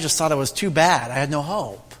I just thought I was too bad. I had no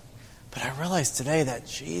hope. But I realized today that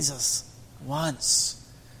Jesus wants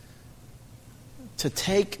to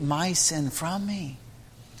take my sin from me.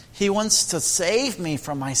 He wants to save me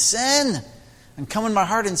from my sin and come in my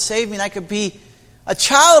heart and save me, and I could be a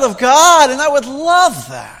child of God, and I would love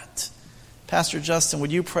that. Pastor Justin,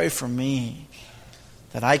 would you pray for me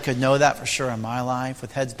that I could know that for sure in my life?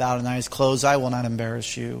 With heads bowed and eyes closed, I will not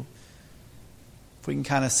embarrass you. If we can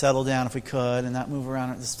kind of settle down, if we could, and not move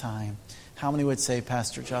around at this time. How many would say,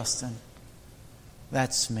 Pastor Justin,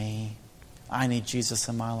 that's me. I need Jesus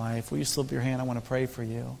in my life. Will you slip your hand? I want to pray for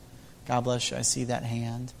you. God bless you. I see that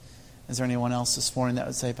hand. Is there anyone else this morning that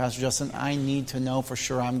would say, Pastor Justin, I need to know for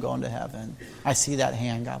sure I'm going to heaven? I see that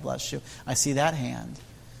hand. God bless you. I see that hand.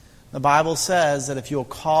 The Bible says that if you will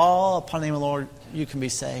call upon the name of the Lord, you can be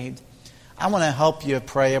saved. I want to help you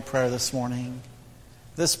pray a prayer this morning.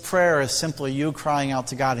 This prayer is simply you crying out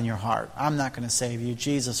to God in your heart. I'm not going to save you.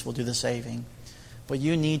 Jesus will do the saving. But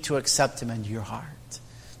you need to accept Him into your heart.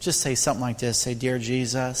 Just say something like this. Say, Dear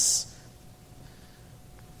Jesus,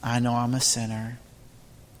 I know I'm a sinner,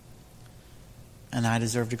 and I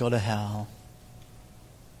deserve to go to hell,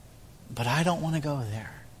 but I don't want to go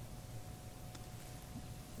there.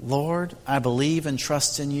 Lord, I believe and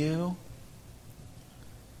trust in you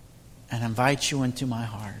and invite you into my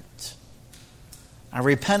heart. I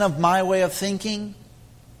repent of my way of thinking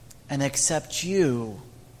and accept you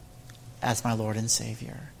as my Lord and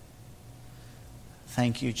Savior.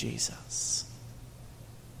 Thank you, Jesus.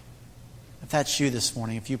 If that's you this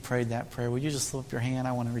morning, if you prayed that prayer, would you just lift up your hand?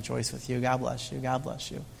 I want to rejoice with you. God bless you. God bless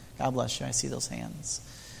you. God bless you. I see those hands.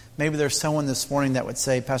 Maybe there's someone this morning that would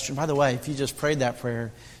say, Pastor, by the way, if you just prayed that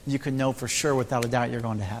prayer, you can know for sure without a doubt you're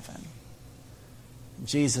going to heaven.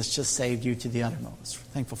 Jesus just saved you to the uttermost.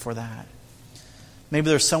 We're thankful for that. Maybe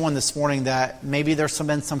there's someone this morning that maybe there's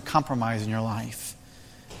been some compromise in your life,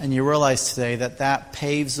 and you realize today that that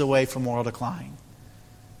paves the way for moral decline.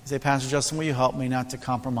 You say, Pastor Justin, will you help me not to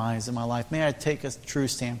compromise in my life? May I take a true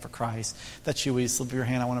stand for Christ? That you would slip your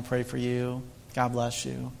hand. I want to pray for you. God bless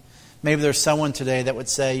you. Maybe there's someone today that would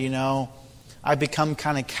say, I've become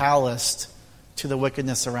kind of calloused to the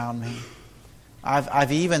wickedness around me.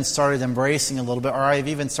 I've even started embracing a little bit, or I've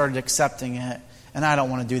even started accepting it, and I don't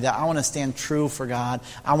want to do that. I want to stand true for God.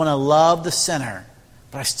 I want to love the sinner,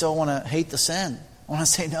 but I still want to hate the sin. I want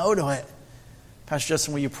to say no to it. Pastor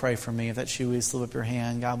Justin, will you pray for me? If that's you, will you slip up your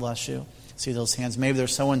hand? God bless you. See those hands. Maybe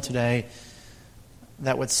there's someone today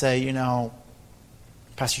that would say,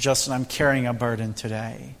 Pastor Justin, I'm carrying a burden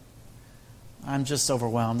today. I'm just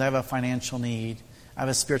overwhelmed. I have a financial need. I have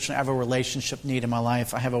a spiritual, I have a relationship need in my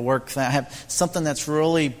life. I have a work thing. I have something that's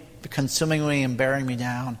really consuming me and bearing me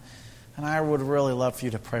down. And I would really love for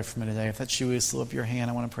you to pray for me today. If that's you, will you slip up your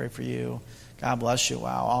hand? I want to pray for you. God bless you.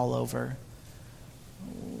 Wow, all over.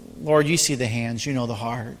 Lord, you see the hands, you know the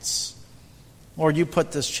hearts. Lord, you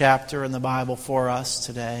put this chapter in the Bible for us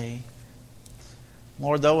today.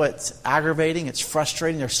 Lord, though it's aggravating, it's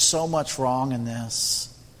frustrating, there's so much wrong in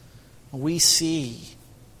this. We see,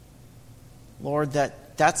 Lord,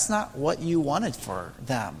 that's not what you wanted for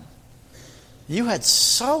them. You had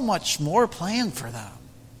so much more planned for them.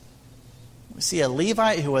 We see a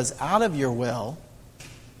Levite who was out of your will.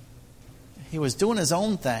 He was doing his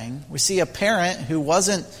own thing. We see a parent who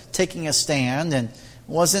wasn't taking a stand and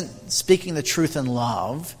wasn't speaking the truth in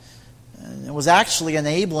love. And was actually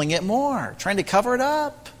enabling it more, trying to cover it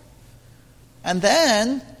up. And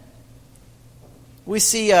then we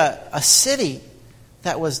see a city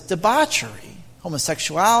that was debauchery,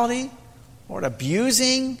 homosexuality, Lord,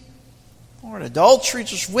 abusing, Lord, adultery,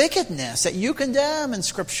 just wickedness that you condemn in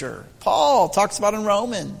Scripture. Paul talks about in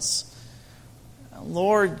Romans.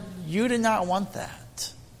 Lord, you did not want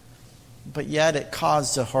that. But yet it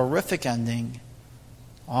caused a horrific ending,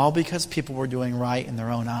 all because people were doing right in their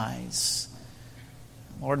own eyes.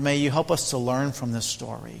 Lord, may you help us to learn from this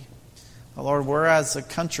story. Lord, we as a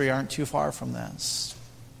country aren't too far from this.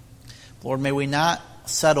 Lord, may we not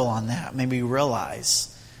settle on that. May we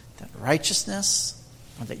realize that righteousness,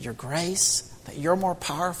 or that your grace, that you're more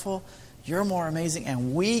powerful, you're more amazing,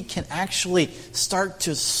 and we can actually start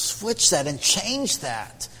to switch that and change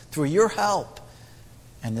that through your help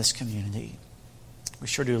in this community. We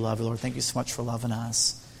sure do love you, Lord. Thank you so much for loving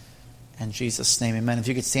us. In Jesus' name, amen. If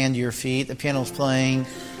you could stand to your feet, the piano's playing.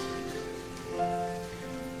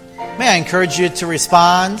 May I encourage you to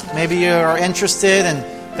respond. Maybe you are interested in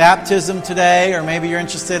baptism today, or maybe you're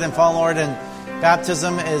interested in following the Lord, and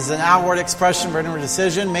baptism is an outward expression of an inward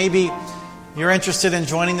decision. Maybe you're interested in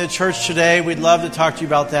joining the church today. We'd love to talk to you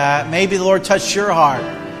about that. Maybe the Lord touched your heart.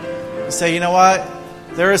 You say, you know what?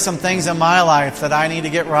 There are some things in my life that I need to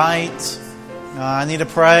get right. I need to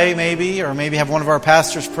pray, maybe, or maybe have one of our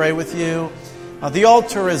pastors pray with you. The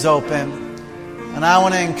altar is open, and I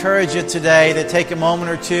want to encourage you today to take a moment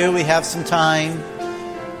or two. We have some time.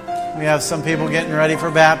 We have some people getting ready for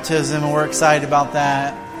baptism, and we're excited about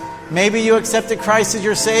that. Maybe you accepted Christ as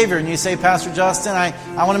your Savior, and you say, Pastor Justin,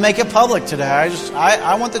 I want to make it public today.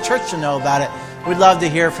 I want the church to know about it. We'd love to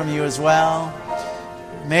hear from you as well.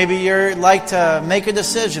 Maybe you'd like to make a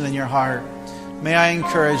decision in your heart. May I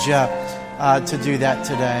encourage you to do that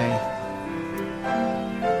today.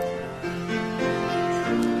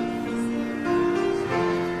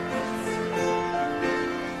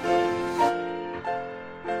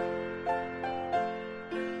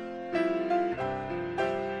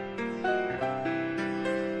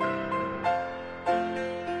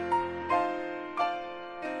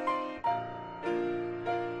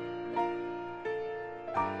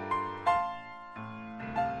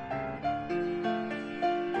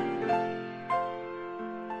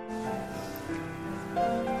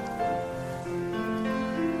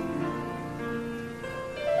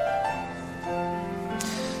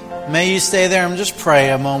 May you stay there and just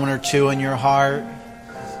pray a moment or two in your heart.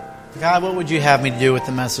 God, what would you have me to do with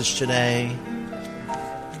the message today?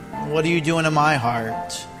 What are you doing in my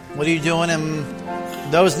heart? What are you doing in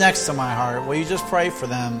those next to my heart? Will you just pray for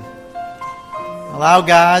them? Allow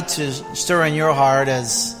God to stir in your heart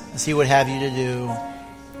as He would have you to do.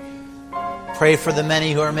 Pray for the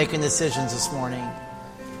many who are making decisions this morning.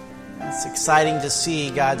 It's exciting to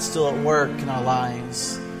see God still at work in our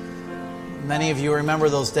lives. Many of you remember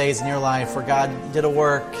those days in your life where God did a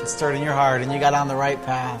work and stirred in your heart and you got on the right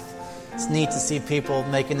path. It's neat to see people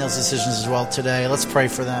making those decisions as well today. Let's pray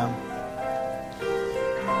for them.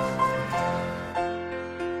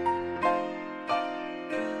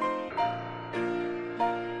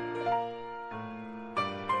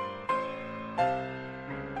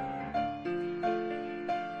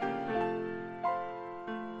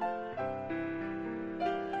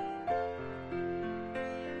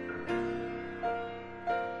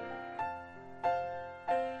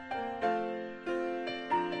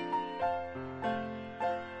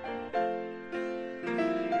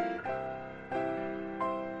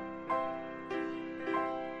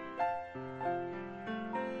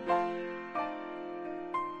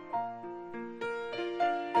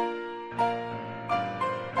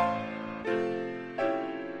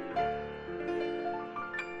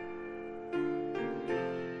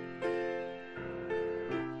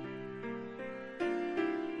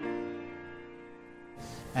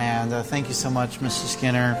 And thank you so much, Mr.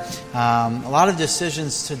 Skinner. A lot of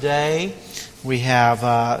decisions today. We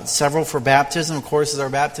have several for baptism. Of course, it's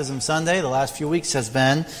our baptism Sunday. The last few weeks it's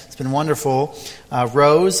been wonderful.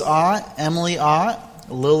 Rose Ott, Emily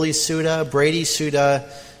Ott, Lily Suda, Brady Suda,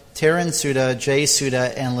 Taryn Suda, Jay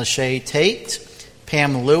Suda, and Lachey Tate.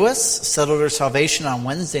 Pam Lewis settled her salvation on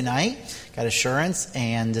Wednesday night, got assurance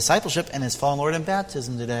and discipleship, and is following Lord in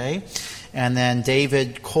baptism today. And then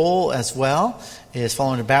David Cole as well is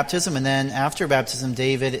following to baptism. And then after baptism,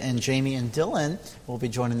 David and Jamie and Dylan will be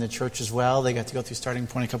joining the church as well. They got to go through Starting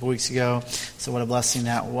Point a couple weeks ago. So what a blessing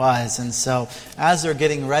that was. And so as they're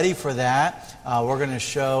getting ready for that, we're going to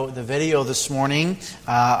show the video this morning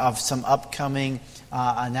of some upcoming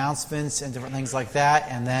announcements and different things like that.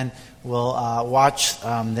 And then we'll watch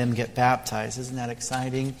them get baptized. Isn't that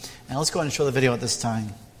exciting? And let's go ahead and show the video at this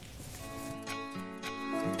time.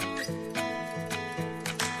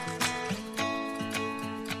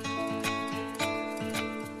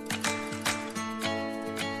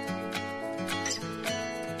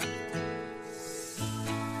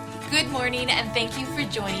 Good morning, and thank you for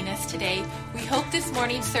joining us today. We hope this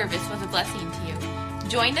morning's service was a blessing to you.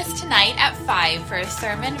 Join us tonight at 5 for a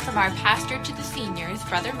sermon from our pastor to the seniors,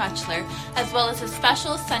 Brother Muchler, as well as a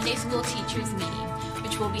special Sunday school teachers meeting,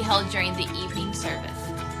 which will be held during the evening service.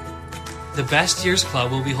 The Best Years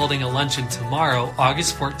Club will be holding a luncheon tomorrow,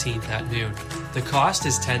 August 14th at noon. The cost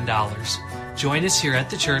is $10. Join us here at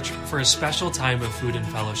the church for a special time of food and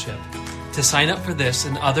fellowship. To sign up for this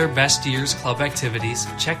and other Best Years Club activities,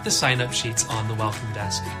 check the sign-up sheets on the welcome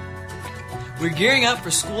desk. We're gearing up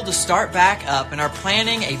for school to start back up and are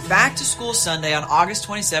planning a back-to-school Sunday on August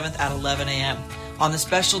 27th at 11 a.m. On the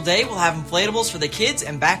special day, we'll have inflatables for the kids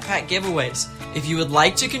and backpack giveaways. If you would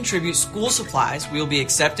like to contribute school supplies, we will be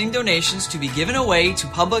accepting donations to be given away to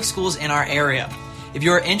public schools in our area. If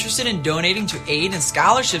you are interested in donating to aid and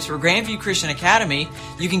scholarships for Grandview Christian Academy,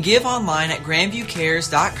 you can give online at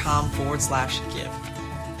grandviewcares.com/give.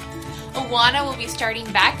 Awana will be starting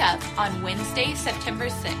back up on Wednesday, September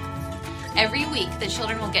 6th. Every week, the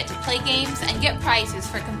children will get to play games and get prizes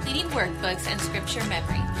for completing workbooks and scripture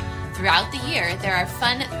memory. Throughout the year, there are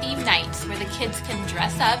fun theme nights where the kids can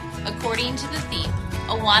dress up according to the theme.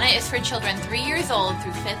 Awana is for children 3 years old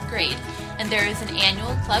through 5th grade, and there is an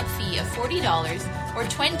annual club fee of $40 or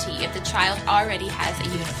 $20 if the child already has a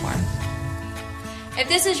uniform. If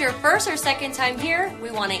this is your first or second time here,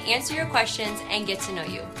 we want to answer your questions and get to know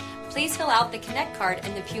you. Please fill out the Connect card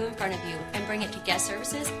in the pew in front of you and bring it to guest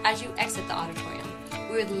services as you exit the auditorium.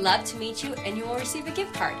 We would love to meet you, and you will receive a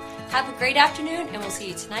gift card. Have a great afternoon, and we'll see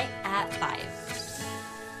you tonight at 5.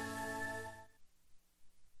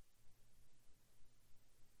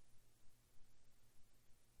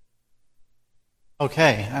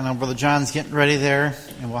 Okay, I know Brother John's getting ready there,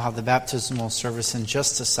 and we'll have the baptismal service in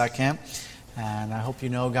just a second. And I hope you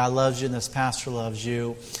know God loves you and this pastor loves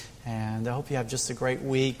you. And I hope you have just a great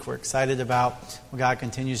week. We're excited about what God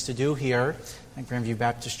continues to do here at Grandview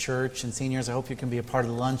Baptist Church. And seniors, I hope you can be a part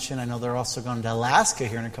of the luncheon. I know they're also going to Alaska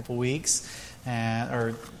here in a couple weeks,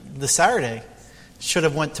 or this Saturday. Should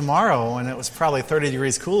have went tomorrow, and it was probably 30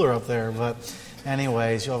 degrees cooler up there. But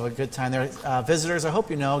anyways, you'll have a good time there. Visitors, I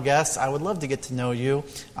hope you know. Guests, I would love to get to know you.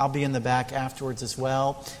 I'll be in the back afterwards as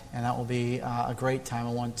well, and that will be a great time.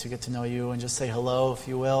 I want to get to know you and just say hello, if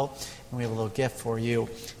you will. And we have a little gift for you.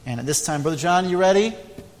 And at this time, Brother John, you ready?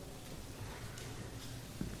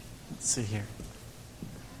 Let's see here.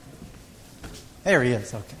 There he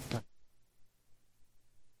is. Okay.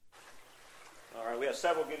 All right, we have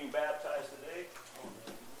several getting baptized today.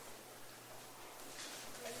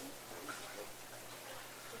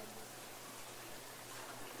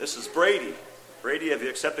 This is Brady. Brady, have you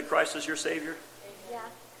accepted Christ as your Savior? Yeah.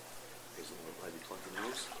 Praise the Lord. Glad you clunked your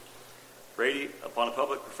nose. Brady, upon a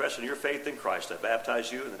public profession of your faith in Christ, I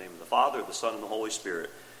baptize you in the name of the Father, the Son, and the Holy Spirit.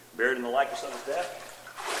 Buried in the likeness of his death,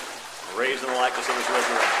 raised in the likeness of his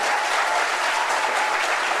resurrection.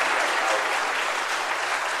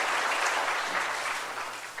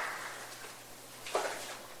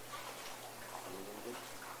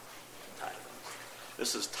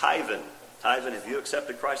 This is Tyven. Tyven, have you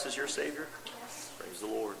accepted Christ as your Savior? Yes. Praise the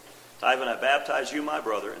Lord. Tyven, I baptize you, my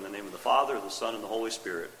brother, in the name of the Father, the Son, and the Holy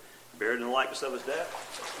Spirit. Buried in the likeness of his death,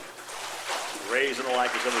 raised in the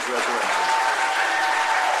likeness of his resurrection.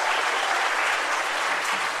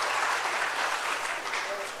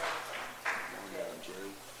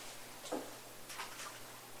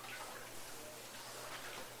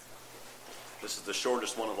 This is the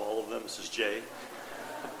shortest one of all of them. This is Jay.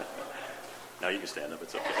 Now you can stand up.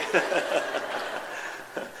 It's okay.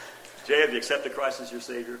 Jay, have you accepted Christ as your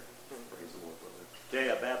Savior? Praise the Lord, brother. Today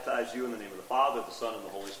I baptize you in the name of the Father, the Son, and the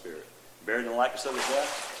Holy Spirit. Buried in the likeness of his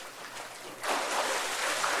death,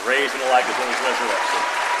 raised in the likeness of his resurrection.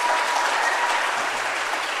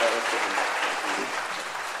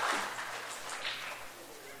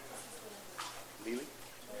 Lily?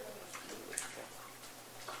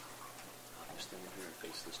 Stand here and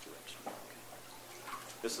face this direction. Okay.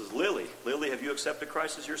 This is Lily. Lily, have you accepted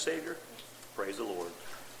Christ as your Savior? Praise the Lord.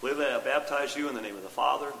 Lily, I baptize you in the name of the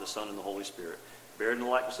Father, the Son, and the Holy Spirit. Buried in the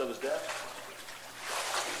likeness of his death,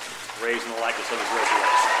 raised in the likeness of his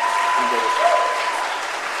resurrection.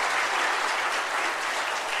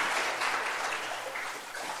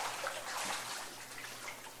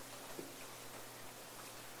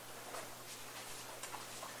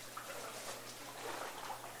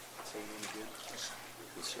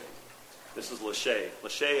 This is Lachey.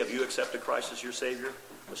 Lachey, have you accepted Christ as your Savior?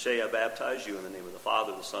 Lachey, I baptize you in the name of the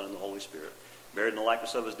Father, the Son, and the Holy Spirit. Buried in the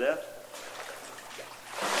likeness of his death,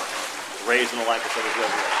 raised in the likeness of his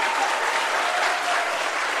resurrection.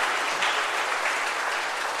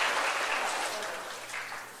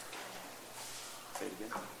 Say it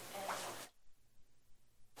again.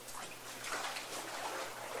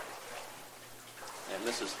 And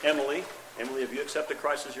this is Emily. Emily, have you accepted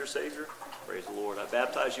Christ as your Savior? Praise the Lord. I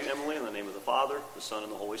baptize you, Emily, in the name of the Father, the Son,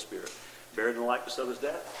 and the Holy Spirit. Buried in the likeness of his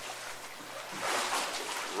death,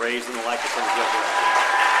 raised in the likeness of his resurrection.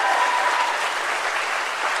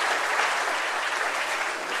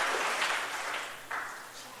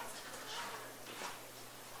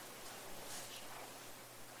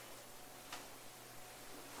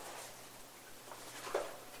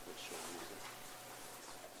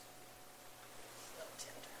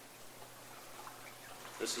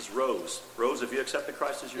 This is Rose. Rose, have you accepted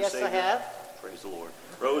Christ as your Savior? Yes, I have. Praise the Lord.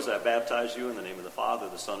 Rose, I baptize you in the name of the Father,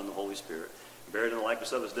 the Son, and the Holy Spirit. Buried in the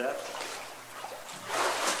likeness of his death,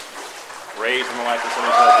 raised in the likeness of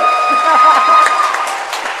his resurrection.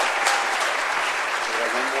 We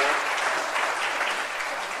have one more.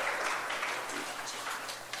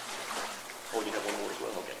 Oh, you have one more as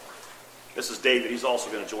well? Okay. This is David. He's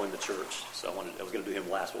also going to join the church. So I was going to do him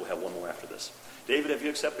last, but we'll have one more after this. David, have you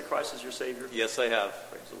accepted Christ as your Savior? Yes, I have.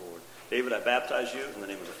 Praise the Lord. David, I baptize you in the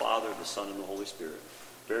name of the Father, the Son, and the Holy Spirit.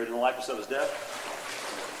 Buried in the likeness of his death,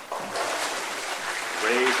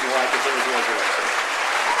 raised in the likeness of his resurrection.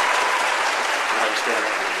 Now you stand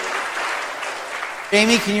up.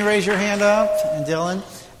 Jamie, can you raise your hand up? And Dylan.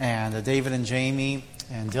 And David and Jamie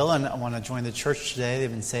and Dylan want to join the church today. They've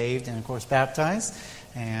been saved and, of course, baptized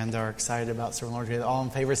and are excited about serving the Lord together. All in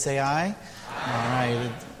favor say aye. All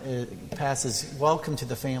right. It passes. Welcome to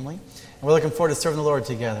the family. And we're looking forward to serving the Lord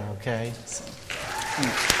together, okay? So.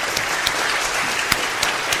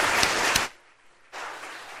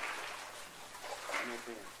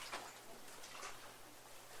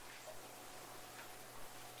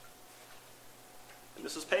 And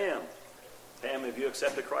this is Pam. Pam, have you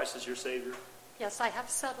accepted Christ as your Savior? Yes, I have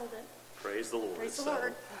settled it. Praise the Lord. Praise the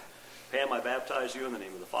Lord. Pam, I baptize you in the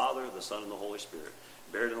name of the Father, the Son, and the Holy Spirit.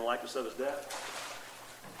 Buried in the likeness of his death,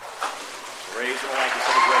 raised in the likeness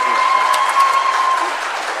of his resurrection.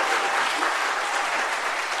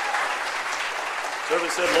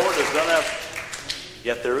 Servant said, Lord, there's none enough,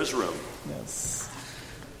 yet there is room. Yes.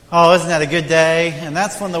 Oh, isn't that a good day? And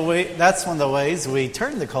that's one of the ways we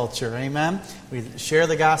turn the culture. Amen. We share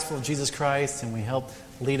the gospel of Jesus Christ and we help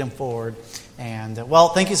lead them forward. And well,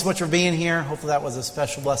 thank you so much for being here. Hopefully that was a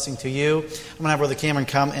special blessing to you. I'm going to have Brother Cameron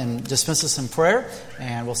come and dismiss us in prayer,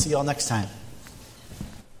 and we'll see you all next time.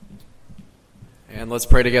 And let's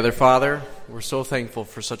pray together. Father, we're so thankful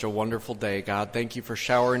for such a wonderful day. God, thank you for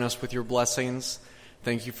showering us with your blessings.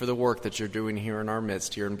 Thank you for the work that you're doing here in our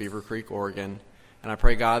midst, here in Beaver Creek, Oregon. And I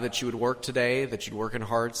pray, God, that you would work today, that you'd work in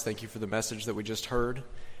hearts. Thank you for the message that we just heard.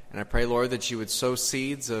 And I pray, Lord, that you would sow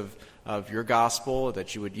seeds of your gospel,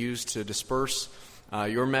 that you would use to disperse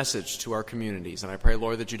your message to our communities. And I pray,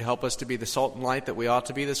 Lord, that you'd help us to be the salt and light that we ought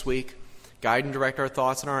to be this week. Guide and direct our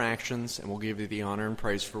thoughts and our actions, and we'll give you the honor and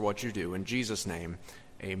praise for what you do. In Jesus' name,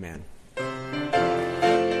 amen.